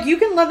 they were like, you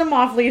can let him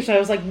off leash. I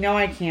was like, no,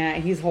 I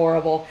can't. He's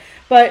horrible.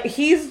 But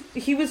he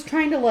was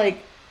trying to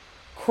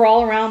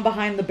crawl around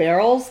behind the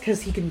barrels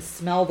because he can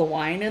smell the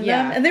wine in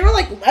them. And they were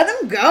like, let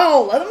him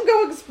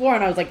go explore.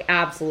 And I was like,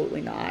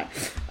 absolutely not.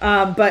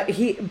 But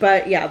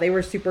they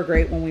were super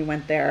great when we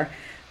went there.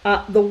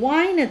 The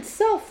wine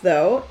itself,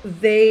 though,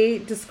 they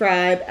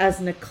describe as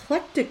an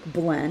eclectic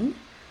blend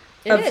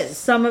of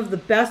some of the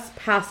best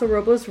Paso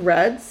Robles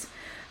reds.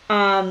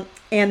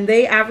 And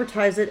they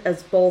advertise it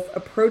as both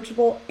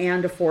approachable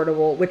and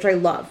affordable, which I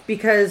love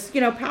because,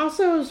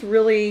 Paso's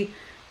really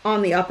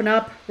on the up and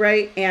up,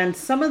 right? And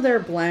some of their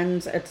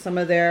blends at some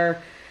of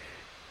their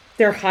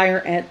higher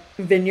end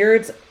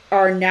vineyards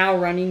are now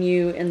running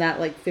you in that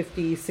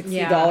 $50,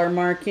 $60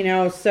 mark,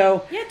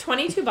 so. Yeah,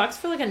 $22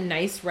 for a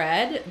nice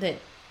red that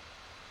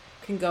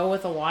can go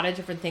with a lot of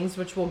different things,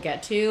 which we'll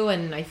get to,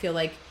 and I feel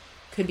like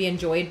could be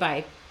enjoyed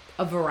by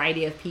a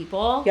variety of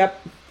people.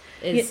 Yep.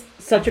 Is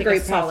such a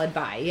great solid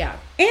buy, yeah.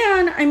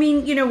 And I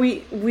mean,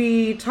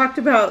 we talked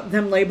about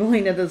them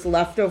labeling it as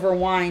leftover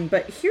wine,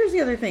 but here's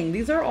the other thing.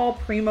 These are all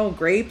primo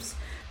grapes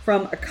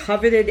from a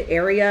coveted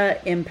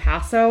area in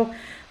Paso.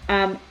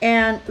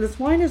 And this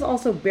wine is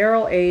also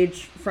barrel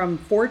aged from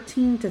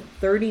 14 to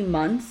 30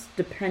 months,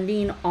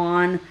 depending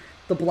on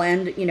the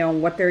blend,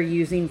 what they're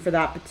using for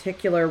that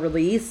particular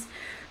release.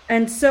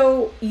 And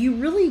so you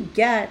really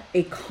get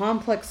a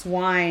complex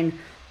wine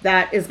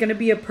that is going to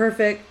be a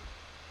perfect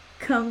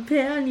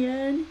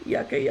companion,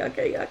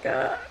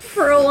 yucca,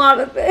 for a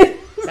lot of things.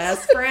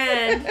 Best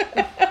friend.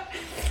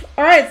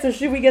 All right, so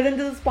should we get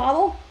into this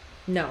bottle?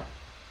 No.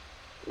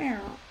 Meow.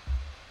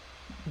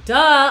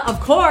 Duh, of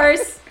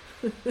course.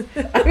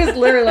 I was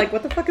literally like,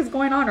 what the fuck is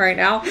going on right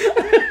now?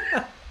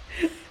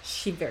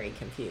 She's very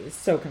confused.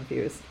 So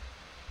confused.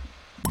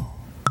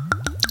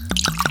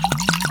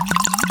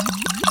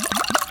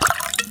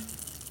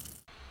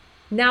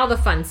 Now the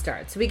fun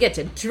starts. We get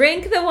to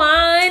drink the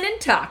wine and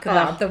talk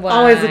about the wine.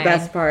 Always the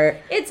best part.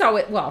 It's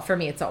always, for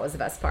me, it's always the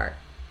best part.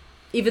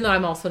 Even though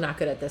I'm also not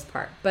good at this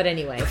part. But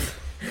anyway.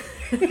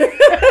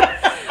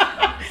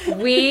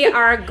 We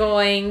are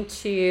going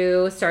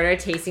to start our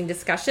tasting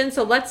discussion.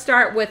 So let's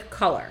start with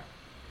color.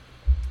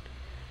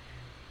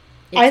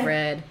 It's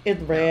red.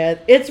 It's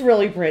red. It's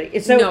really pretty.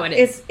 No, it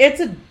is. It's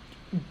a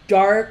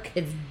dark.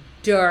 It's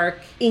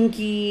dark.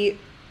 Inky,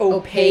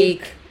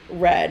 opaque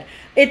red.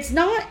 It's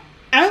not...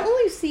 I don't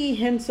really see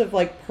hints of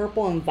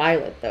purple and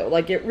violet though.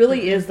 It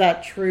really is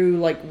that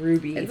true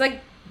ruby. It's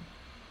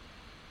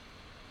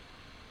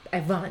I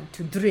want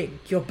to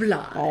drink your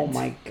blood. Oh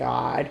my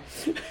god.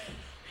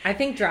 I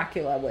think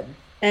Dracula would.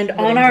 And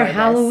on our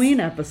Halloween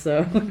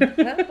episode.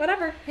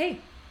 Whatever. Hey.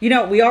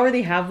 We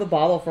already have the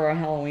bottle for our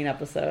Halloween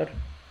episode.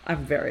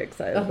 I'm very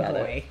excited about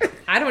it.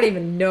 I don't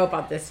even know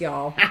about this,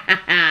 y'all.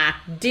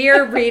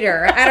 Dear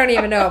reader, I don't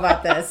even know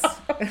about this.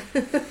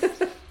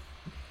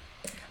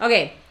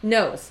 Okay,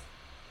 nose.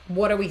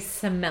 What are we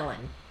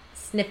smelling?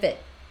 Sniff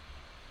it.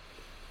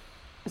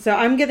 So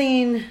I'm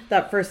getting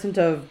that first hint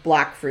of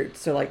black fruit.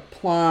 So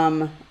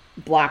plum,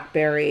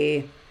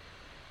 blackberry.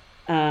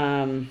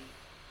 You?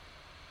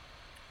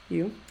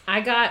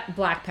 I got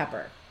black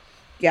pepper.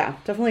 Yeah,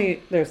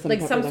 definitely there's some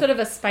some sort of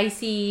a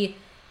spicy,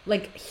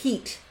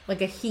 heat. A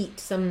heat,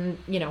 some,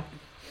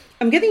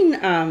 I'm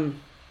getting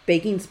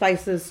baking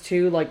spices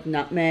too,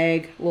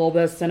 nutmeg, a little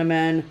bit of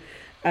cinnamon,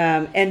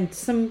 and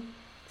some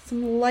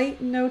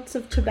light notes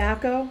of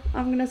tobacco,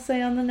 I'm going to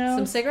say on the nose.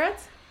 Some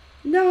cigarettes?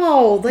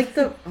 No,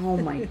 oh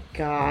my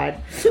God.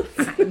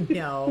 I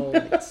know,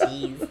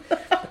 jeez.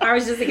 I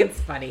was just thinking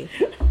it's funny.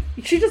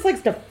 She just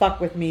likes to fuck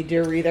with me,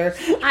 dear reader.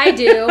 I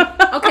do.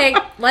 Okay,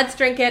 let's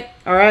drink it.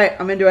 All right,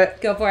 I'm into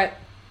it. Go for it.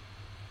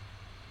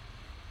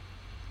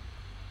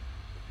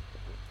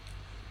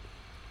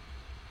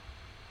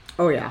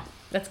 Oh, yeah.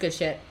 That's good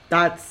shit.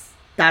 That's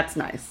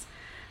nice.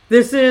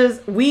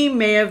 We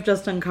may have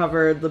just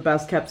uncovered the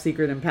best kept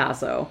secret in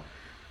Paso.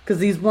 Because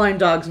these blind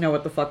dogs know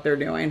what the fuck they're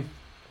doing.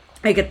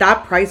 Like, at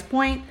that price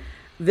point,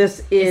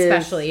 this is...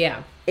 Especially,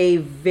 yeah. A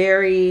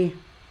very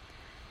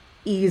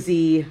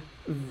easy,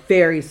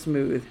 very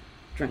smooth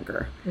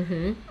drinker.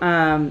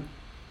 Mm-hmm.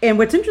 And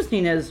what's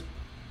interesting is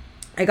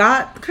I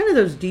got kind of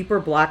those deeper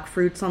black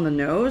fruits on the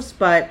nose,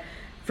 but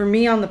for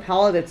me on the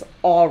palate, it's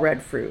all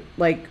red fruit.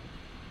 Like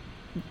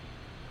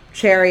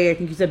cherry, I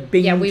think you said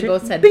bing. Yeah, we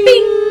both said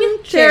bing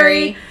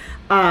cherry.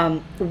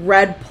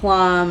 Red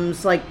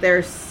plums. Like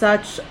there's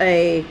such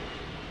a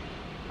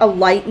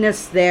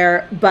lightness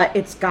there, but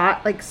it's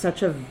got like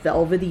such a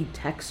velvety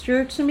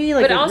texture to me.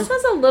 Like, but it also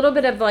has a little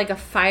bit of like a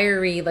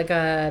fiery,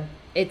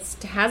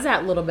 it has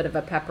that little bit of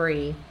a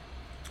peppery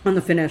on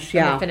the finish.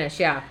 Yeah,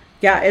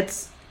 yeah.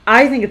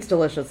 I think it's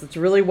delicious. It's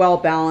really well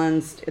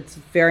balanced. It's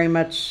very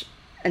much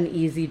an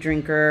easy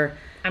drinker.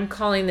 I'm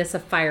calling this a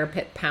fire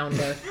pit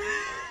pounder.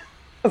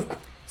 Of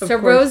course.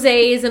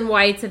 Rosés and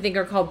whites, I think,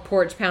 are called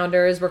porch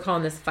pounders. We're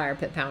calling this a fire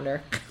pit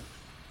pounder.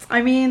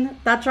 I mean,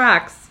 that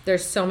tracks.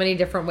 There's so many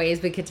different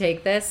ways we could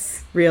take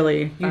this.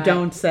 Really? You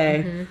don't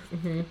say. Mm-hmm,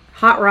 mm-hmm.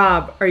 Hot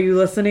Rob, are you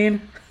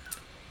listening?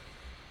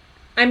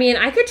 I mean,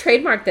 I could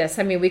trademark this.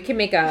 I mean, we could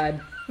make a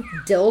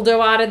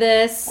dildo out of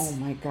this. Oh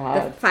my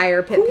God. The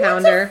fire pit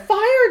pounder. Who wants a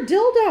fire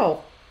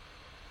dildo?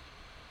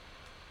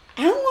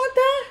 I don't want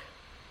that.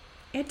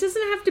 It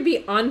doesn't have to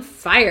be on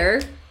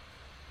fire.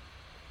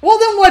 Well,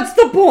 then what's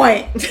the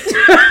point? It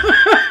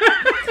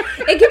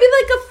could be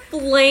like a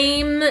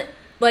flame...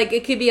 Like,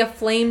 it could be a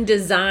flame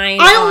design.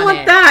 I don't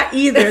want that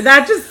either.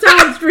 That just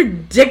sounds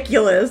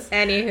ridiculous.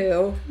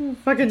 Anywho.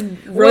 Fucking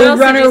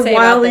Roadrunner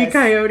Wile E.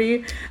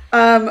 Coyote.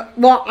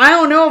 Well, I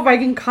don't know if I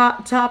can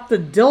top the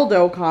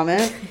dildo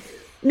comment.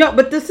 No,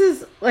 but this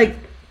is like...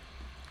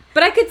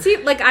 But I could see,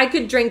 like, I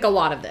could drink a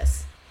lot of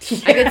this. Yeah,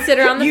 I could sit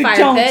around the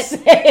fire pit.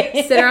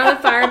 Sit around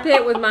the fire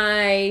pit with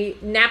my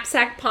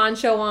knapsack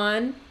poncho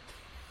on.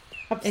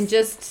 And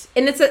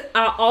it's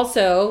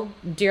also,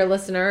 dear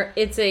listener,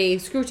 it's a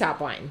screw top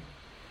wine.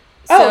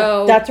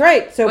 So, that's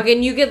right. So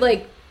again, you could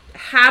like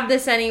have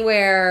this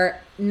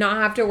anywhere, not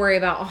have to worry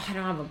about, I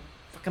don't have a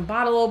fucking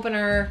bottle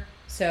opener.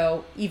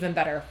 So even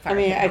better. I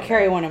mean, I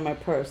carry one in my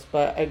purse,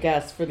 but I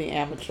guess for the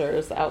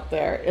amateurs out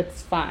there,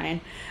 it's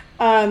fine.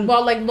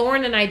 Well, like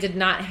Lauren and I did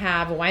not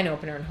have a wine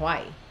opener in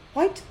Hawaii.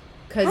 What?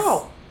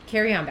 Because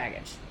carry-on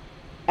baggage.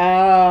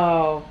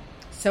 Oh.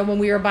 So when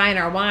we were buying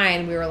our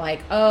wine, we were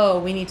like,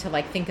 we need to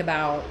like think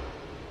about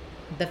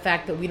the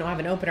fact that we don't have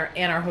an opener,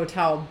 and our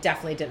hotel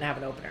definitely didn't have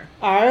an opener.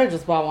 I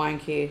just bought wine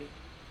key.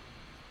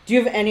 Do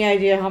you have any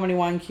idea how many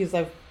wine keys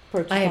I've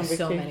purchased? I have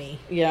so many.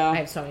 Yeah. I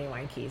have so many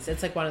wine keys.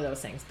 It's like one of those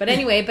things. But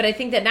anyway, I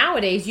think that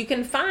nowadays you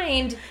can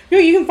find... No,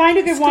 you can find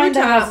a good wine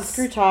that has a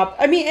screw top.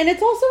 I mean, and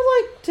it's also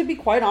like, to be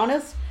quite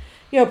honest,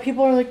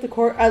 people are like the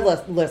cork.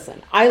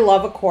 Listen, I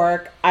love a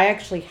cork. I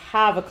actually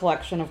have a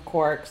collection of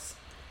corks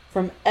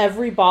from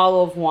every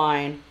bottle of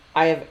wine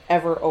I have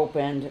ever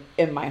opened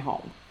in my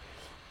home.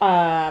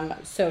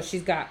 So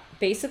she's got,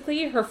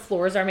 basically, her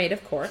floors are made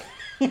of cork.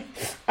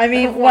 I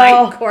mean,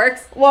 wine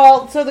corks.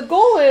 Well, so the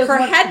goal is... Her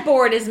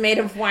headboard is made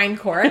of wine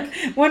cork.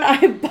 When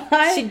I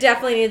buy... She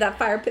definitely needs that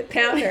fire pit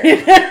pounder.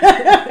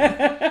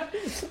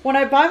 When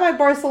I buy my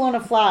Barcelona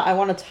flat, I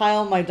want to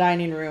tile my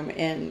dining room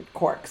in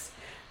corks.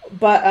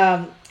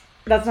 But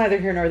that's neither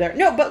here nor there.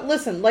 No, but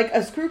listen, like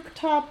a screw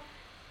top,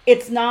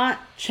 it's not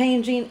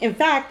changing. In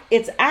fact,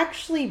 it's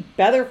actually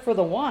better for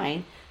the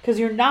wine. Because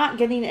you're not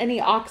getting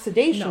any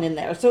oxidation in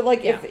there. So,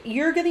 like, if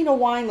you're getting a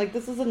wine, like,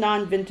 this is a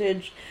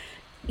non-vintage,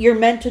 you're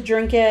meant to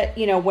drink it,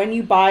 when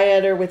you buy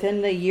it or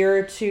within the year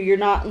or two, you're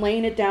not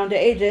laying it down to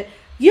age it.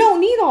 You don't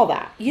need all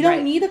that. You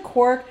don't need a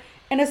cork.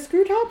 And a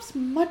screw top's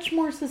much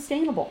more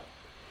sustainable.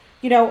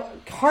 Harvesting,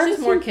 it's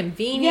just more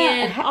convenient.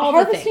 Yeah,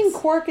 harvesting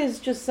cork is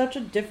just such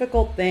a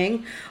difficult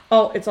thing.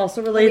 Oh, it's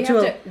also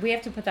related we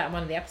have to put that in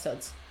one of the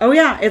episodes. Oh,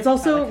 yeah. It's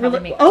also...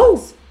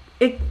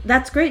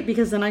 That's great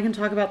because then I can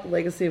talk about the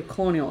legacy of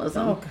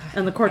colonialism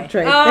and the cork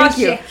trade. Thank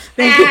you.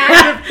 Thank you.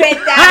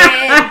 Fit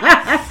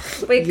that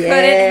in. We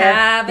couldn't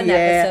have an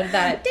episode of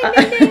that.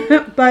 Ding, ding,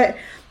 ding. But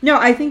no,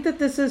 I think that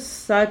this is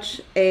such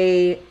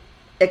a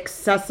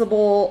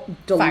accessible,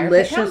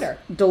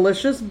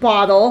 delicious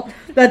bottle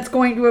that's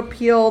going to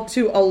appeal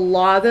to a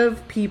lot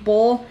of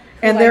people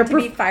and their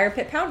fire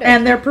pit pounder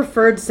and their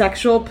preferred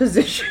sexual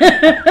positions.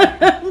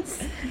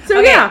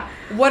 So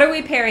what are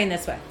we pairing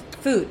this with?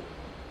 Food.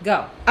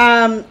 Go.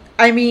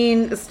 I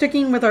mean,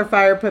 sticking with our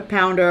fire pit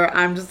pounder,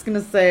 I'm just going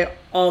to say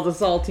all the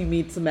salty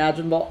meats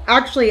imaginable.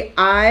 Actually,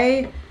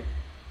 I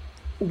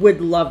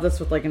would love this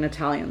with like an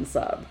Italian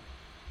sub.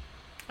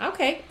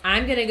 Okay.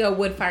 I'm going to go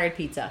wood-fired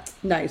pizza.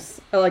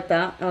 Nice. I like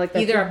that.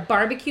 Either a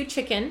barbecue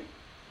chicken.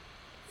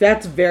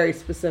 That's very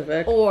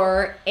specific.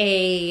 Or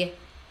a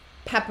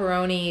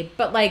pepperoni,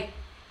 but like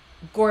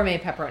gourmet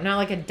pepperoni, not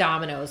like a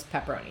Domino's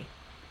pepperoni.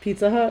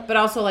 Pizza Hut? But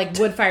also, like,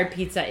 wood-fired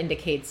pizza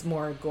indicates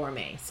more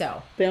gourmet,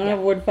 so. They don't have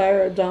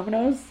wood-fired at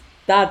Domino's?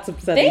 That's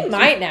upsetting. They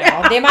might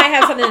now. They might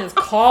have something that's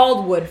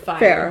called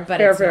wood-fired, but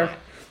it's not.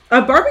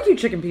 Barbecue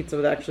chicken pizza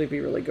would actually be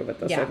really good with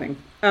this, I think.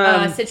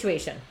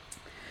 Situation.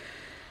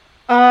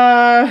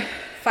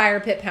 Fire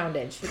pit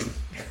poundage.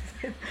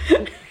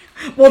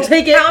 We'll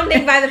take it.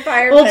 Pounding by the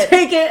fire pit. We'll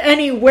take it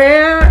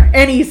anywhere,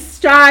 any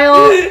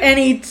style,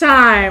 any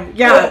time.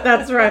 Yeah,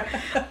 that's right.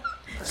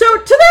 So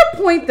to that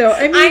point, though,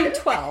 I mean, I'm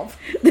 12.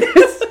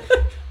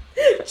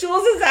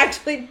 Jules is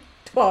actually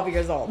 12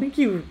 years old. I think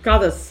you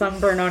got a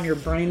sunburn on your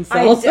brain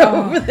cells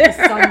over there.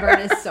 The sunburn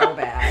is so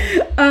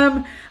bad.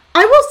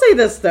 I will say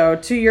this, though,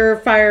 to your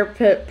fire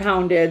pit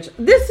poundage.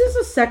 This is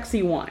a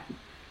sexy wine.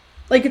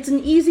 Like, it's an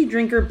easy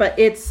drinker, but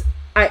it's...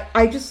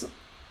 I just...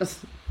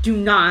 Do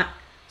not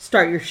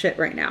start your shit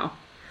right now.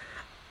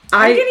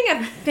 I'm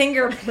getting a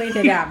finger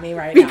pointed at me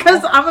right now.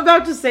 Because I'm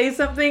about to say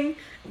something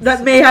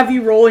that may have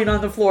you rolling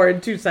on the floor in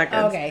 2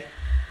 seconds. Okay.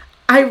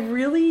 I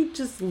really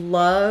just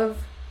love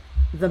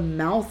the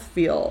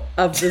mouthfeel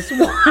of this wine.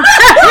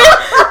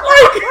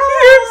 Like,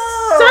 you're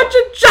such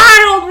a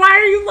child. Why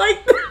are you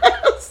like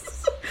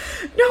this?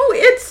 No,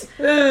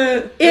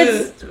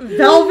 it's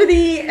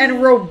velvety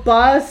and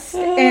robust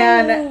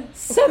and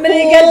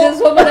somebody get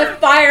this woman a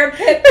fire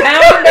pit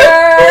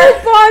pounder.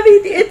 Bobby,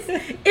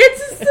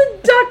 it's a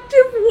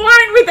seductive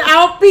wine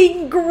without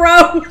being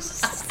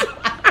gross.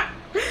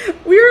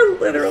 We were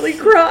literally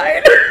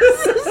crying.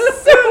 This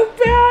is so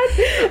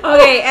bad.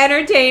 Okay,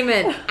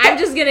 entertainment. I'm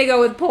just gonna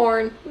go with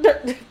porn.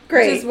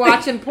 Great. Just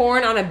watching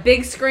porn on a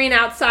big screen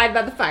outside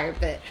by the fire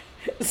pit.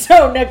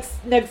 So next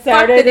Saturday,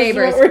 fuck the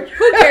neighbors.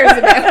 Who cares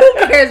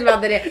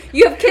about the neighbors?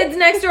 You have kids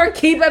next door,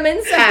 keep them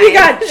inside. You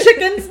got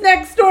chickens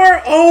next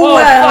door. Oh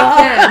well.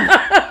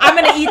 Fuck them. I'm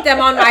gonna eat them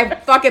on my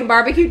fucking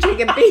barbecue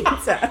chicken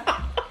pizza.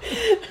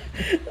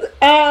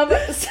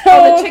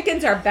 The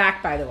chickens are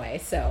back, by the way.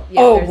 So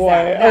yeah, oh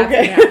boy,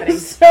 okay.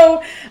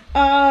 So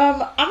I'm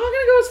not gonna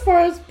go as far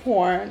as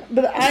porn,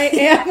 but I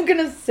am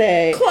gonna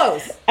say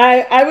close.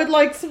 I would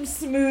like some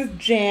smooth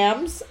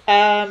jams.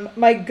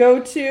 My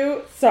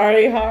go-to,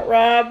 sorry, Hot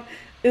Rob,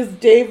 is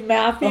Dave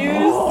Matthews.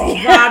 Oh,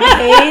 Rob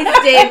hates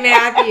Dave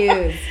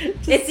Matthews.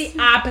 It's the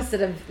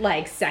opposite of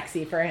like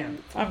sexy for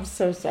him. I'm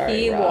so sorry.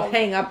 He Rob will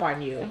hang up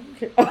on you.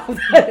 Okay. Oh,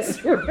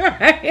 that's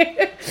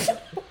right.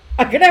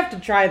 I'm going to have to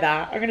try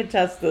that. I'm going to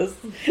test this.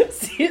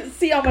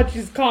 See how much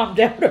he's calmed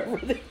down over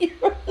the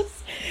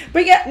years.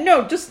 But yeah,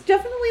 no, just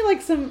definitely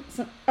like some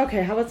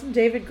okay, how about some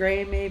David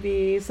Gray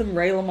maybe? Some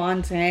Ray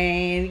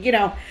LaMontagne,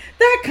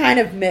 that kind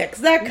of mix,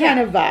 that kind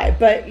of vibe.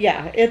 But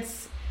yeah,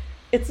 it's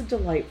a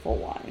delightful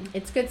wine.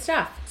 It's good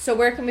stuff. So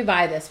where can we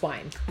buy this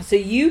wine? So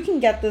you can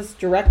get this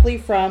directly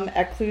from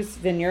Ecluse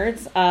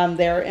Vineyards.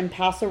 They're in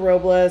Paso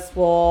Robles.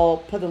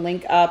 We'll put a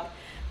link up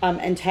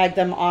and tag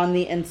them on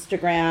the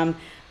Instagram.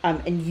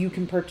 And you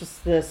can purchase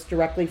this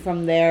directly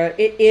from there.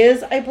 It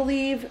is, I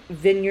believe,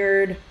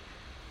 vineyard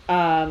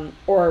or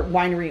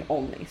winery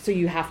only. So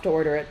you have to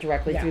order it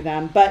directly through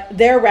them. But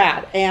they're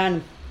rad.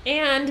 And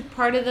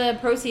part of the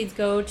proceeds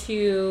go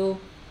to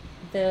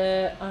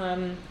the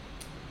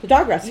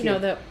dog rescue.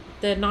 The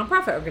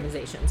nonprofit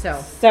organization.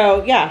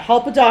 So yeah,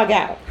 help a dog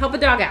out. Help a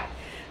dog out.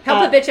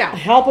 Help a bitch out.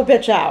 Help a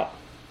bitch out.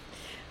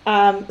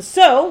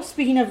 So,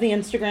 speaking of the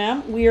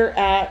Instagram, we're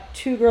at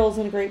 2 Girls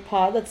and a Great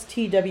Pod. That's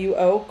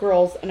TWO,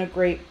 Girls and a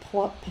Great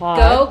Pod.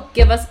 Go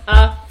give us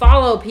a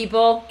follow,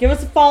 people. Give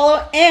us a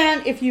follow.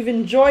 And if you've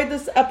enjoyed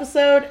this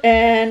episode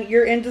and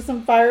you're into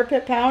some fire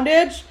pit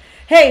poundage,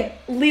 hey,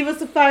 leave us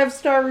a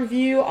 5-star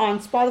review on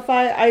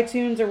Spotify,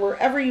 iTunes, or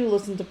wherever you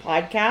listen to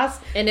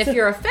podcasts. And if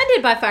you're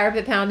offended by fire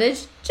pit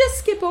poundage, just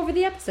skip over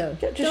the episode.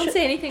 Don't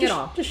say anything at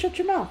all. Just shut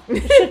your mouth.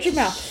 Shut your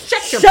mouth.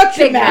 Shut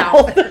your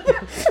mouth.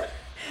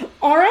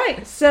 All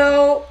right.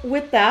 So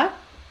with that,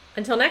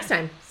 until next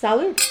time.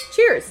 Salud.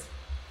 Cheers.